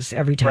brings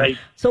every time. Right.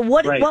 So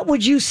what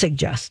would you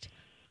suggest?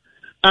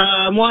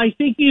 Well, I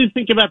think you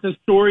think about the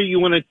story you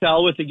want to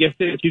tell with the gift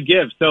that you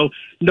give. So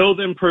know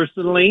them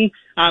personally.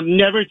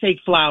 Never take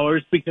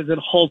flowers because it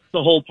halts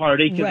the whole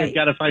party because they've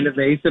got to find a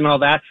vase and all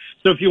that.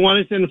 So if you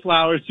want to send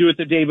flowers, do it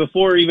the day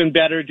before, or even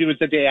better, do it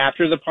the day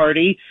after the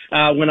party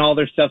when all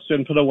their stuff's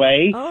been put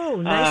away. Oh,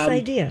 nice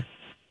idea.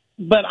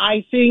 But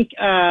I think,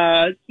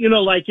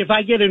 like if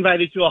I get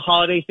invited to a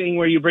holiday thing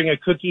where you bring a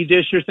cookie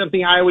dish or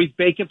something, I always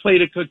bake a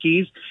plate of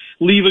cookies,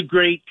 leave a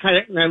great kind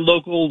of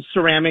local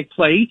ceramic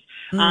plate.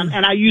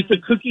 And I use the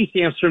cookie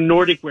stamps from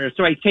Nordic Ware.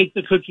 So I take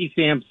the cookie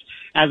stamps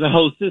as a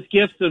hostess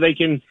gift so they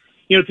can,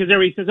 because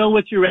everybody says, oh,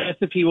 what's your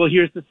recipe? Well,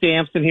 here's the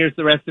stamps and here's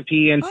the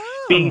recipe and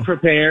being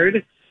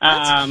prepared.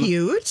 That's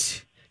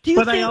cute.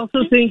 I also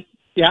think,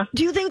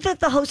 do you think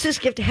that the hostess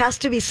gift has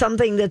to be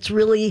something that's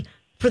really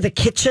for the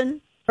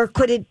kitchen, or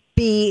could it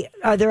be,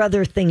 are there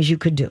other things you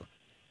could do?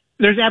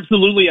 There's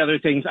absolutely other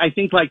things. I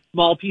think like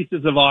small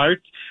pieces of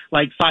art,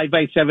 like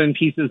 5x7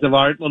 pieces of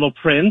art, little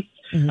prints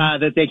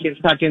that they can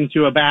tuck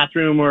into a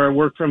bathroom or a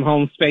work from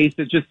home space.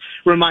 It just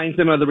reminds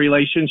them of the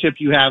relationship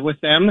you have with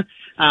them.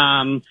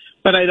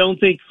 But I don't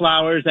think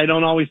flowers. I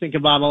don't always think a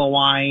bottle of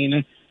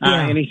wine,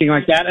 anything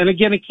like that. And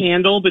again, a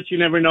candle, but you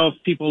never know if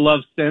people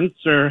love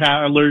scents or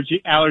have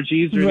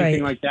allergies or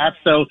anything like that.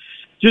 So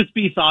just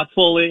be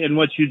thoughtful in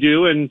what you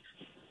do. And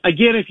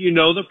again, if you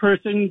know the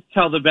person,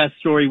 tell the best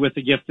story with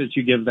the gift that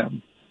you give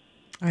them.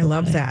 I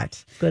love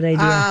that. Good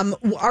idea.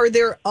 Are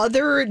there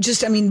other,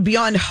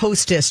 beyond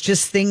hostess,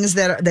 just things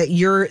that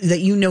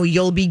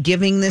you'll be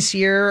giving this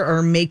year,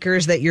 or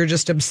makers that you're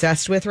just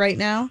obsessed with right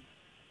now?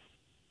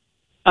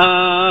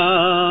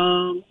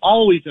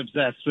 Always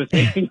obsessed with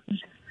things.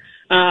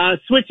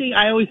 Switching,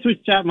 I always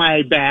switch out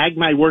my bag,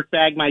 my work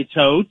bag, my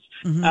tote.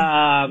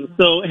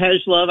 So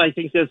Hej Love, I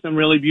think, does some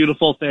really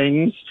beautiful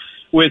things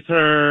with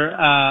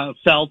her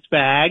felt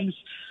bags.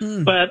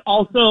 But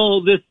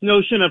also this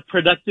notion of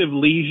productive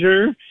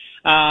leisure,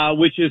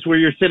 which is where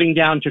you're sitting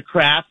down to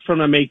craft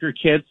from a maker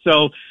kit.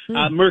 So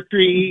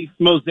Mercury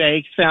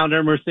Mosaics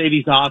founder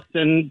Mercedes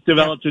Austin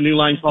developed a new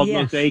line called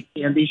Mosaic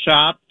Candy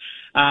Shop.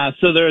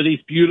 So there are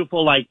these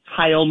beautiful like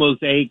tile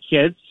mosaic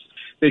kits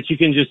that you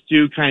can just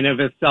do kind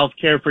of as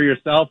self-care for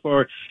yourself,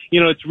 or,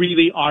 it's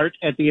really art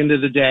at the end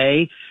of the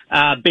day.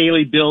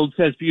 Bailey Builds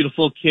has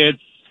beautiful kits.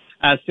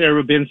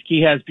 Sarah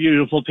Rubinski has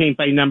beautiful paint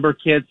by number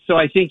kits. So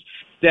I think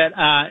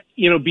that,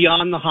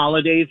 beyond the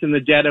holidays and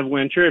the dead of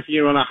winter, if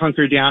you want to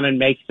hunker down and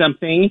make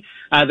something,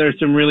 there's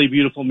some really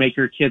beautiful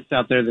maker kits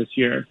out there this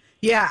year.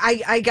 Yeah,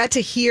 I got to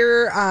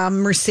hear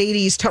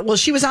Mercedes talk. Well,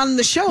 she was on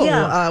the show.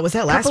 Yeah. Was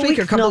that last week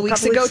or a couple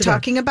weeks ago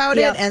talking about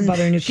it? And about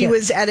her new she kit.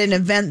 was at an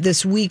event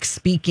this week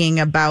speaking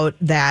about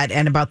that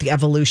and about the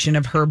evolution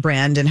of her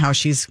brand and how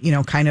she's,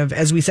 kind of,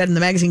 as we said in the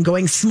magazine,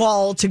 going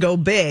small to go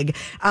big.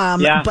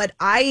 But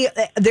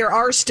there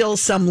are still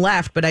some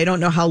left, but I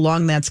don't know how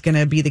long that's going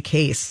to be the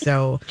case.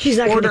 So she's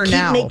not going to keep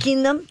now.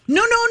 making them?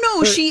 No,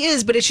 she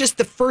is, but it's just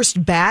the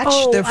first batch,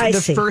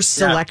 the first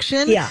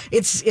selection. Yeah.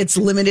 It's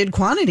limited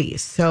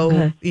quantities. So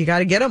you got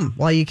to get them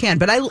while you can.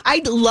 But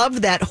I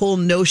love that whole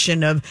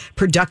notion of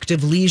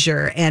productive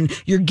leisure, and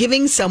you're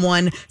giving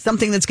someone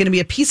something that's going to be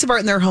a piece of art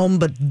in their home,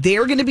 but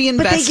they're going to be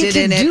invested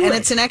in it, and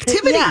it's an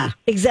activity. Yeah,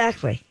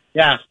 exactly.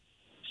 Yeah.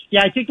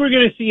 I think we're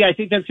going to see, I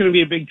think that's going to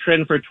be a big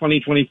trend for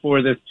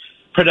 2024, this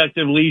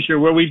productive leisure,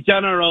 where we've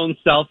done our own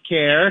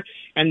self-care,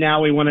 and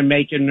now we want to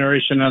make and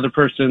nourish another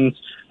person's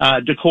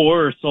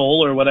decor or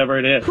soul or whatever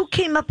it is. Who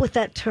came up with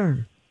that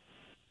term?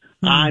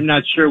 I'm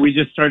not sure. We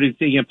just started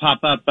seeing it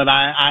pop up, but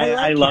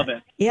I love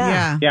it.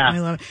 Yeah. I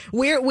love it.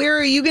 Where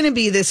are you going to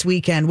be this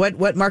weekend?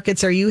 What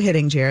markets are you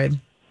hitting, Jerrod?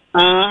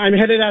 I'm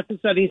headed out to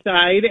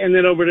Sunnyside and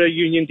then over to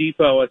Union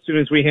Depot as soon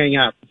as we hang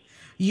up.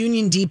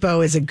 Union Depot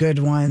is a good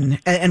one.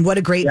 And what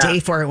a great day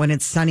for it when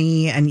it's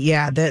sunny. And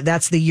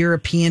that's the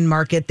European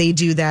market. They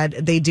do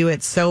that. They do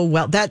it so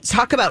well.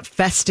 Talk about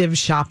festive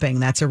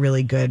shopping. That's a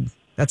good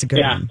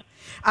one.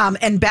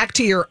 And back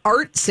to your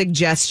art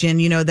suggestion,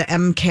 the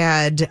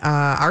MCAD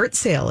art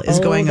sale is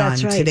going on.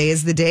 Right. Today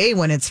is the day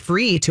when it's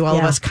free to all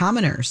of us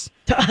commoners.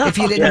 If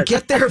you didn't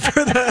get there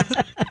for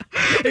the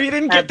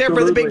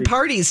big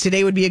parties,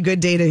 today would be a good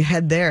day to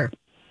head there.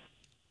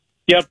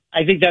 Yep,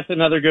 I think that's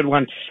another good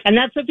one. And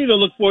that's something to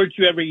look forward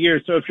to every year.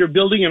 So if you're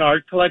building an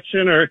art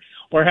collection or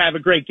have a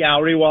great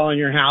gallery wall in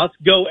your house,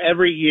 go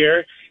every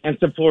year and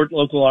support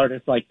local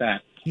artists like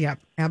that. Yep,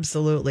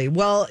 absolutely.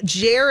 Well,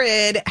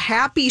 Jerrod,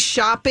 happy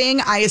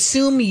shopping. I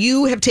assume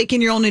you have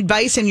taken your own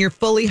advice and you're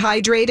fully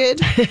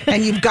hydrated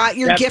and you've got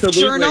your gift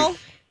journal.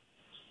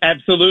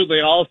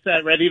 Absolutely. All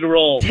set, ready to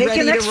roll. Take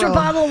an extra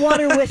bottle of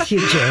water with you,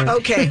 Jerrod.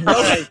 Okay.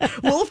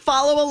 We'll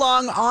follow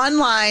along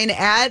online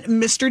at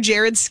Mr.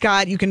 Jerrod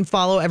Scott. You can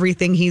follow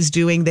everything he's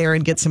doing there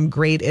and get some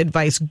great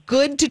advice.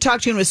 Good to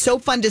talk to you. And it was so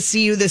fun to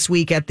see you this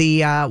week at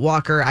the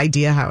Walker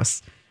Idea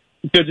House.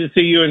 Good to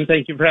see you, and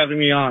thank you for having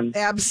me on.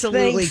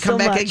 Absolutely. Thanks Come so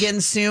back much.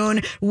 again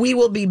soon. We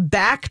will be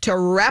back to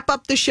wrap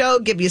up the show,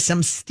 give you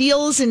some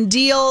steals and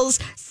deals,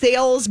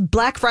 sales,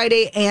 Black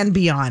Friday, and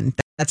beyond.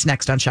 That's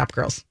next on Shop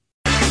Girls.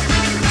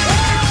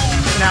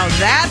 Now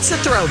that's a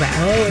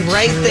throwback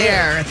right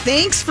there.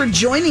 Thanks for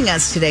joining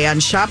us today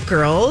on Shop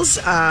Girls.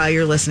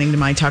 You're listening to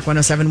My Talk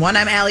 1071.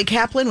 I'm Allie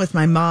Kaplan with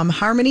my mom,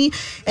 Harmony.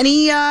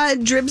 Any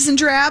dribs and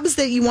drabs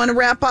that you want to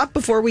wrap up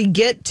before we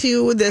get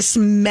to this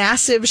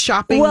massive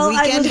shopping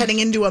weekend, heading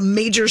into a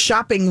major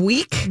shopping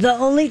week? The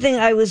only thing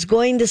I was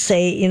going to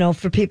say,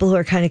 for people who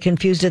are kind of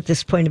confused at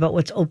this point about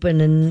what's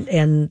open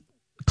and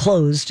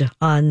closed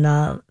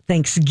on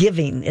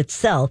Thanksgiving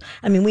itself.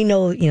 I mean, we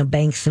know,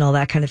 banks and all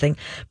that kind of thing,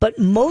 but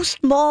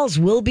most malls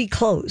will be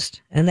closed.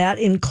 And that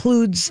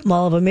includes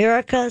Mall of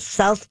America,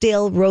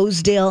 Southdale,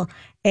 Rosedale,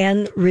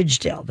 and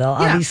Ridgedale. They'll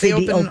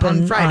obviously be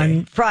open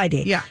on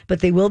Friday. Yeah. But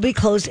they will be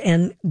closed.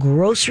 And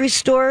grocery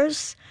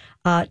stores,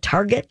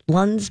 Target,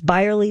 Lund's,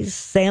 Byerly's,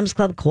 Sam's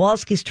Club,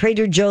 Kowalski's,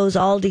 Trader Joe's,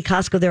 Aldi,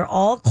 Costco, they're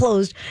all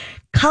closed.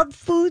 Cub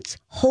Foods,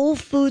 Whole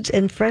Foods,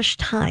 and Fresh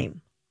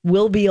Thyme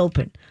will be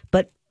open,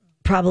 but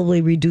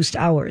probably reduced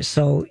hours.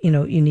 So,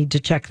 you need to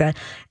check that.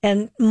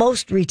 And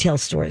most retail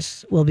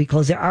stores will be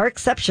closed. There are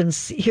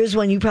exceptions. Here's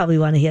one you probably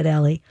want to hit,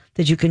 Allie,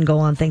 that you can go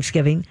on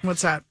Thanksgiving.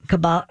 What's that?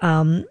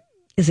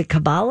 Is it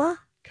Cabela?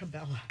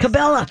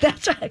 Cabela,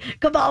 that's right.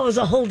 Cabela is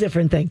a whole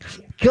different thing.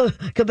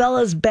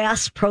 Cabela's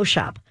Bass Pro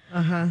Shop.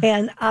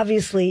 And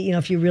obviously,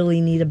 if you really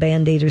need a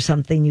Band-Aid or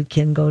something, you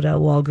can go to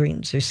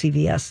Walgreens or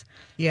CVS.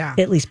 Yeah.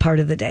 At least part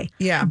of the day.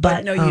 Yeah.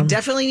 But no, you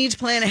definitely need to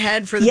plan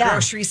ahead for the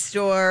grocery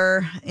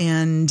store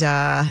and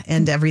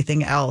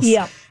everything else.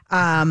 Yeah.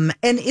 And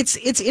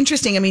it's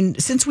interesting. I mean,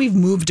 since we've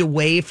moved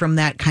away from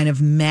that kind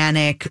of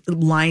manic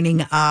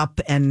lining up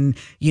and,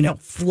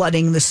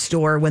 flooding the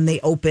store when they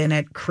open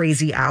at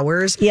crazy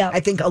hours. Yeah. I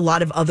think a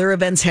lot of other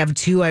events have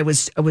too. I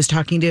was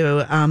talking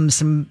to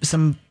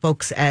some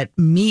folks at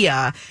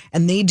Mia,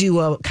 and they do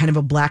a kind of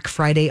a Black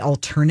Friday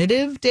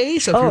alternative day.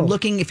 So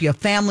if you have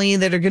family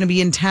that are going to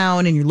be in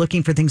town and you're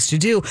looking for things to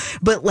do,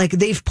 but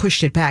they've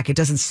pushed it back. It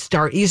doesn't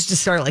start. It used to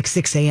start at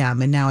 6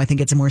 a.m. and now I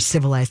think it's a more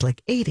civilized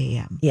 8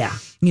 a.m. Yeah.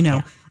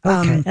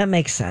 Okay, that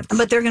makes sense.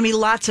 But there are going to be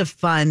lots of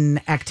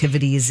fun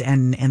activities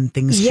and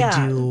things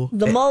to do.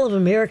 The Mall of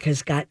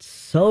America's got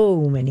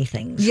so many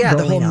things. Yeah,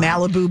 the whole on.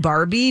 Malibu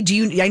Barbie.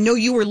 I know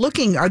you were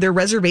looking. Are there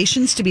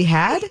reservations to be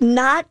had?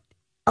 Not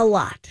a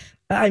lot.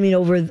 I mean,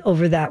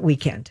 over that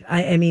weekend.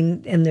 I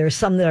mean, and there's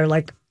some that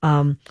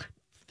are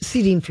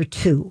seating for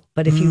two.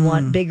 But if you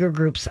want bigger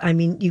groups, I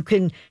mean, you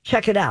can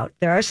check it out.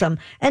 There are some,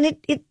 and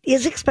it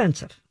is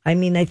expensive. I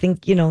mean, I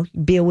think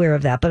be aware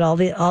of that. But all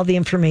the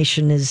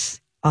information is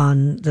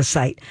on the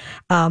site.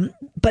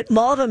 But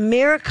Mall of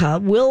America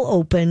will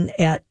open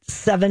at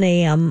 7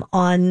 a.m.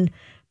 on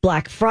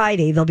Black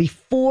Friday. There'll be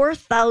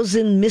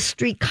 4,000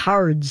 mystery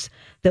cards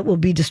that will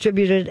be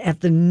distributed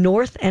at the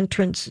north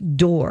entrance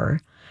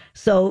door.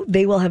 So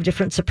they will have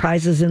different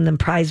surprises in them,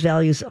 prize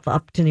values of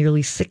up to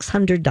nearly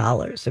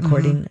 $600,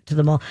 according to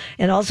the mall.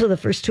 And also the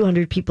first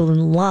 200 people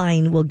in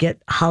line will get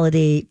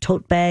holiday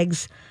tote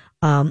bags,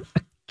 a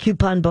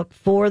coupon book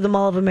for the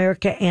Mall of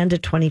America, and a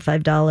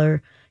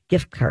 $25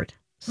 gift card.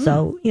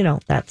 So,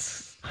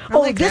 that's...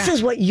 This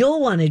is what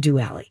you'll want to do,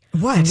 Allie.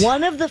 What?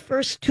 One of the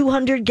first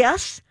 200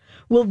 guests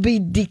will be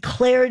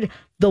declared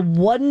the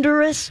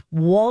Wondrous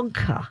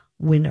Wonka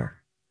winner.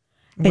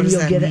 What does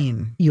that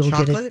mean? You'll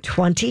get a Chocolate?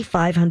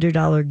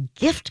 $2,500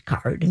 gift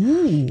card,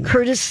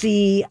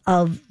 courtesy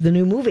of the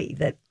new movie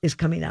that is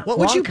coming out. What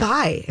would you Wonka.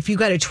 buy if you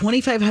got a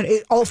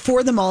 $2,500 all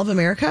for the Mall of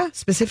America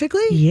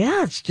specifically?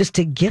 Yeah, it's just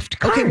a gift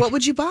card. Okay, what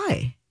would you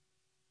buy?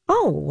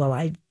 Oh, well,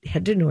 I'd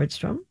head to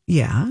Nordstrom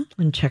Yeah,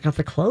 and check out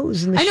the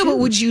clothes and the I know, shoes. but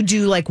would you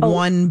do like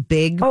one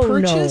big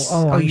purchase?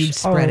 No. You'd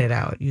spread it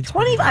out. You'd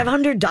spread it out.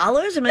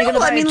 $2,500? Am I going to No,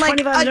 buy I mean like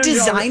a $2,500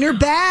 designer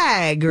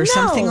bag or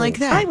something like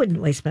that. I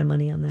wouldn't waste my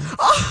money on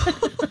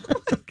that.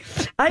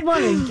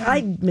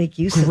 I'd make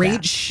use of Great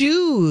that.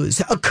 shoes,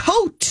 a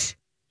coat.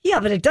 Yeah,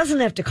 but it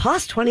doesn't have to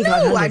cost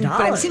 $2,500. No,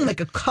 but I'm seeing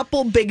like a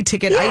couple big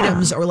ticket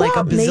items or like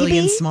a bazillion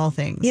maybe, small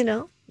things.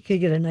 You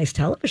could get a nice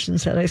television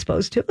set, I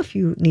suppose, too, if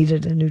you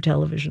needed a new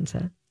television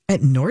set.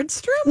 At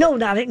Nordstrom? No,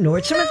 not at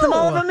Nordstrom, at the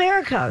Mall of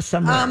America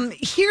somewhere.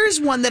 Here's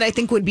one that I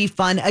think would be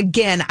fun.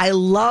 Again, I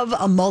love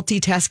a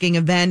multitasking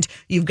event.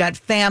 You've got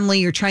family.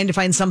 You're trying to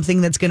find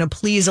something that's going to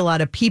please a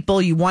lot of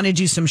people. You want to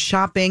do some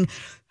shopping.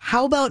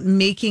 How about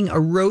making a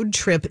road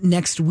trip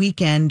next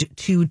weekend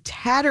to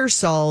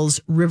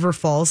Tattersall's River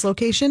Falls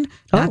location?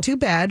 Not too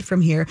bad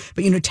from here.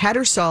 But,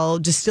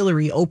 Tattersall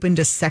Distillery opened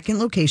a second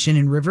location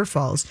in River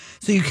Falls.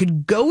 So you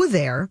could go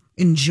there,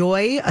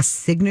 enjoy a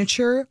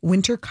signature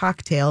winter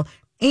cocktail,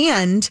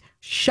 and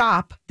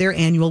shop their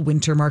annual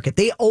winter market.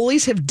 They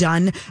always have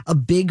done a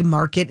big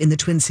market in the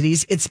Twin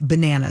Cities. It's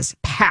bananas,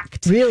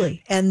 packed.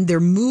 Really? And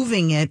they're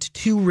moving it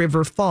to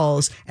River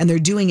Falls, and they're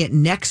doing it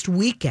next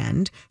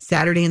weekend,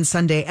 Saturday and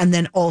Sunday, and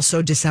then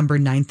also December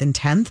 9th and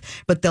 10th.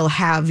 But they'll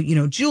have,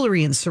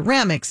 jewelry and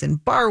ceramics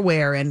and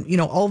barware and,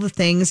 all the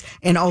things,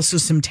 and also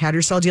some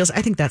Tattersall deals.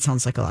 I think that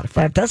sounds like a lot of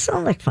fun. That does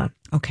sound like fun.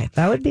 Okay.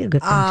 That would be a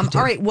good thing to do.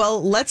 All right.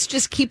 Well, let's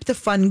just keep the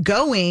fun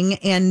going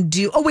and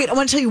do... Oh, wait. I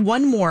want to tell you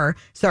one more.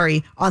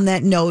 Sorry. On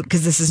that note,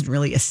 because this isn't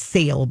really a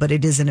sale, but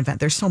it is an event.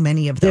 There's so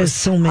many of those. There's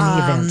so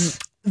many events.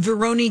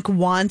 Veronique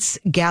Want's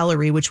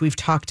Gallery, which we've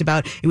talked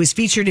about. It was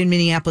featured in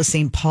Minneapolis,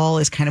 St. Paul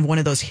as kind of one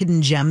of those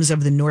hidden gems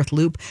of the North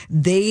Loop.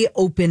 They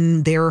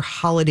open their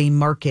holiday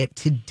market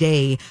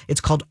today.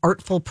 It's called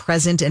Artful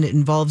Present, and it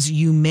involves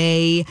You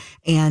May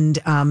and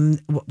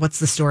what's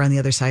the store on the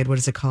other side? What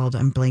is it called?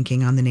 I'm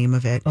blanking on the name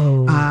of it.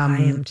 Oh, I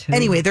am too.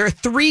 Anyway, there are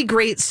 3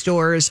 great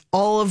stores,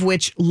 all of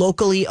which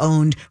locally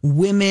owned,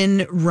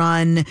 women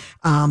run,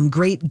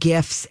 great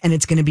gifts, and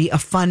it's going to be a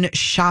fun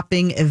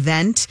shopping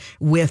event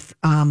with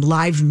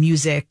live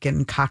music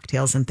and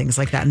cocktails and things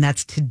like that. And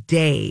that's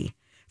today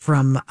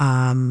from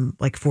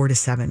 4 to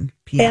 7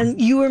 p.m.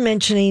 And you were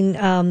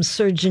mentioning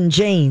Surgeon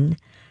Jane,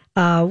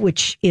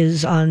 which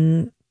is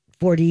on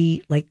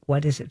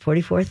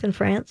 44th in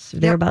France,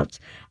 thereabouts.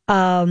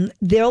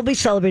 They'll be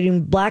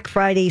celebrating Black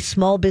Friday,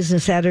 Small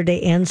Business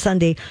Saturday, and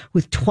Sunday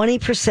with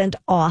 20%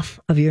 off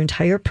of your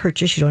entire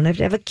purchase. You don't have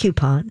to have a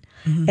coupon.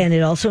 And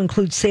it also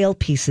includes sale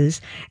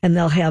pieces. And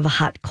they'll have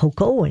hot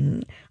cocoa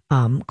and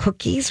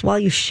cookies while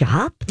you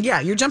shop. Yeah,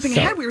 you're jumping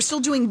ahead. We were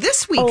still doing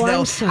this week, though.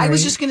 I'm sorry. I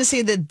was just going to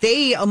say that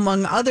they,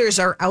 among others,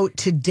 are out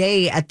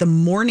today at the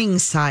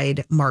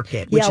Morningside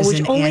Market, which is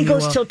an only annual...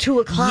 goes till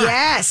 2:00.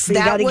 Yes, so you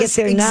that gotta was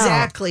get there now.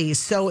 exactly.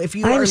 So if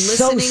you are I'm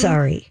listening, so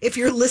sorry. If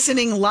you're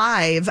listening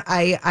live,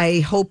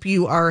 I hope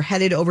you are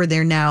headed over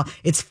there now.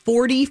 It's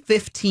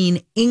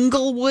 4015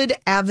 Inglewood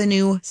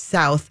Avenue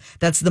South.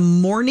 That's the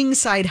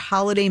Morningside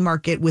Holiday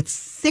Market with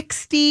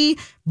 60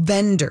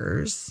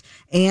 vendors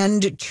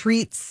and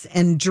treats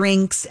and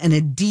drinks and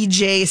a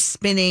DJ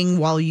spinning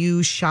while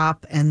you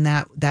shop, and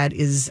that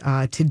is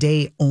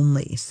today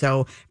only.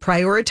 So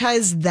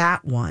prioritize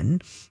that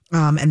one.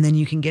 And then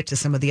you can get to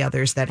some of the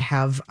others that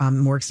have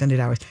more extended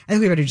hours. I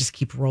think we better just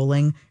keep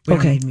rolling. We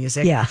don't need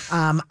music. Yeah.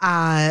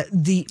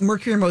 The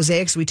Mercury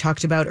Mosaics we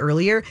talked about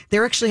earlier,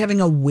 they're actually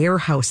having a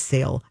warehouse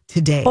sale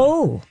today.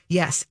 Oh.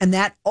 Yes. And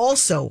that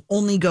also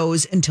only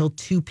goes until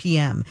 2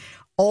 p.m.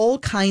 All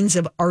kinds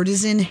of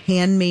artisan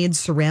handmade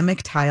ceramic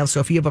tiles. So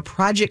if you have a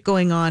project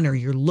going on or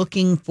you're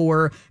looking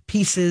for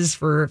pieces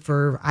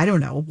for I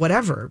don't know,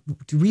 whatever,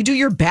 redo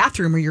your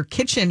bathroom or your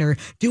kitchen or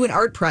do an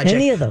art project.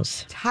 Any of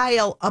those.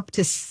 Tile up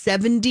to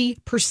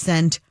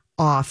 70%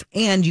 off.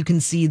 And you can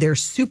see their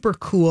super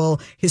cool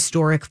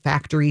historic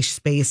factory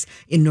space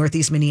in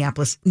Northeast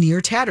Minneapolis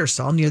near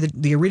Tattersall, near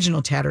the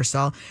original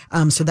Tattersall.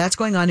 So that's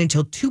going on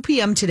until 2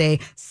 p.m. today,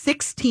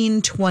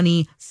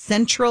 1620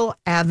 Central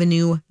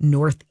Avenue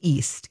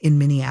Northeast in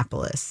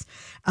Minneapolis.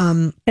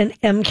 And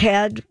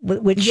MCAD,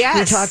 which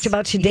we talked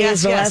about today,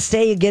 is the last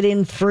day you get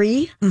in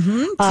free.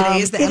 Today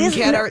is the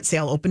MCAD art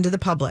sale, open to the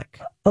public.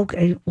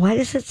 Okay, why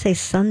does it say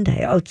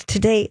Sunday? Oh, it's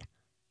today,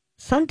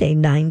 Sunday,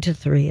 9 to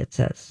 3, it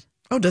says.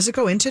 Oh, does it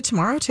go into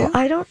tomorrow too? Well,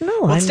 I don't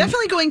know. Well, it's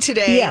definitely going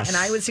today. Yes. And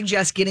I would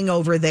suggest getting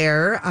over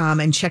there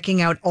and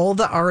checking out all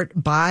the art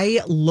by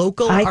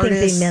local artists. I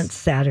think they meant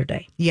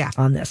Saturday. Yeah.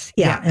 On this.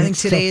 Yeah. I think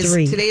today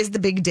is the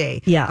big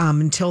day. Yeah.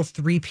 Until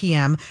 3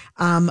 p.m.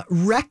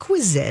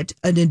 Requisite,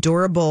 an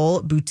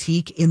adorable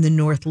boutique in the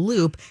North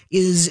Loop,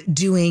 is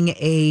doing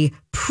a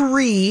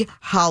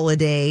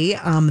pre-holiday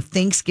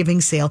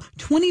Thanksgiving sale,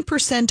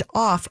 20%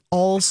 off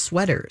all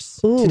sweaters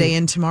today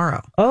and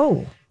tomorrow.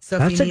 Oh. So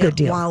if that's you a need good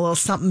deal. a little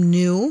something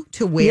new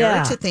to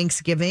wear to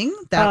Thanksgiving,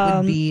 that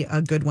would be a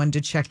good one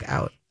to check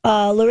out.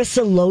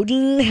 Larissa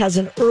Loden has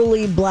an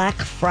early Black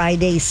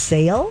Friday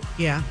sale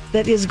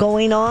that is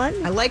going on.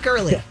 I like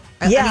early.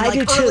 I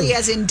do too. Early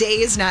as in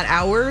days, not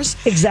hours.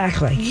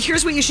 Exactly.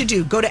 Here's what you should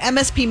do. Go to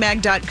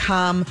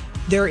mspmag.com.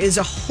 There is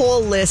a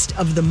whole list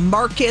of the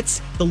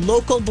markets, the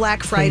local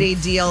Black Friday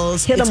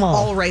deals. Hit them all.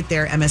 It's all right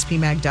there,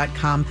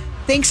 mspmag.com.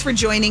 Thanks for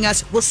joining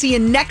us. We'll see you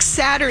next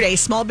Saturday,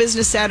 Small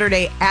Business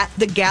Saturday at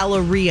the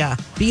Galleria.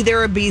 Be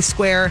there or be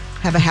square.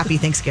 Have a happy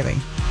Thanksgiving.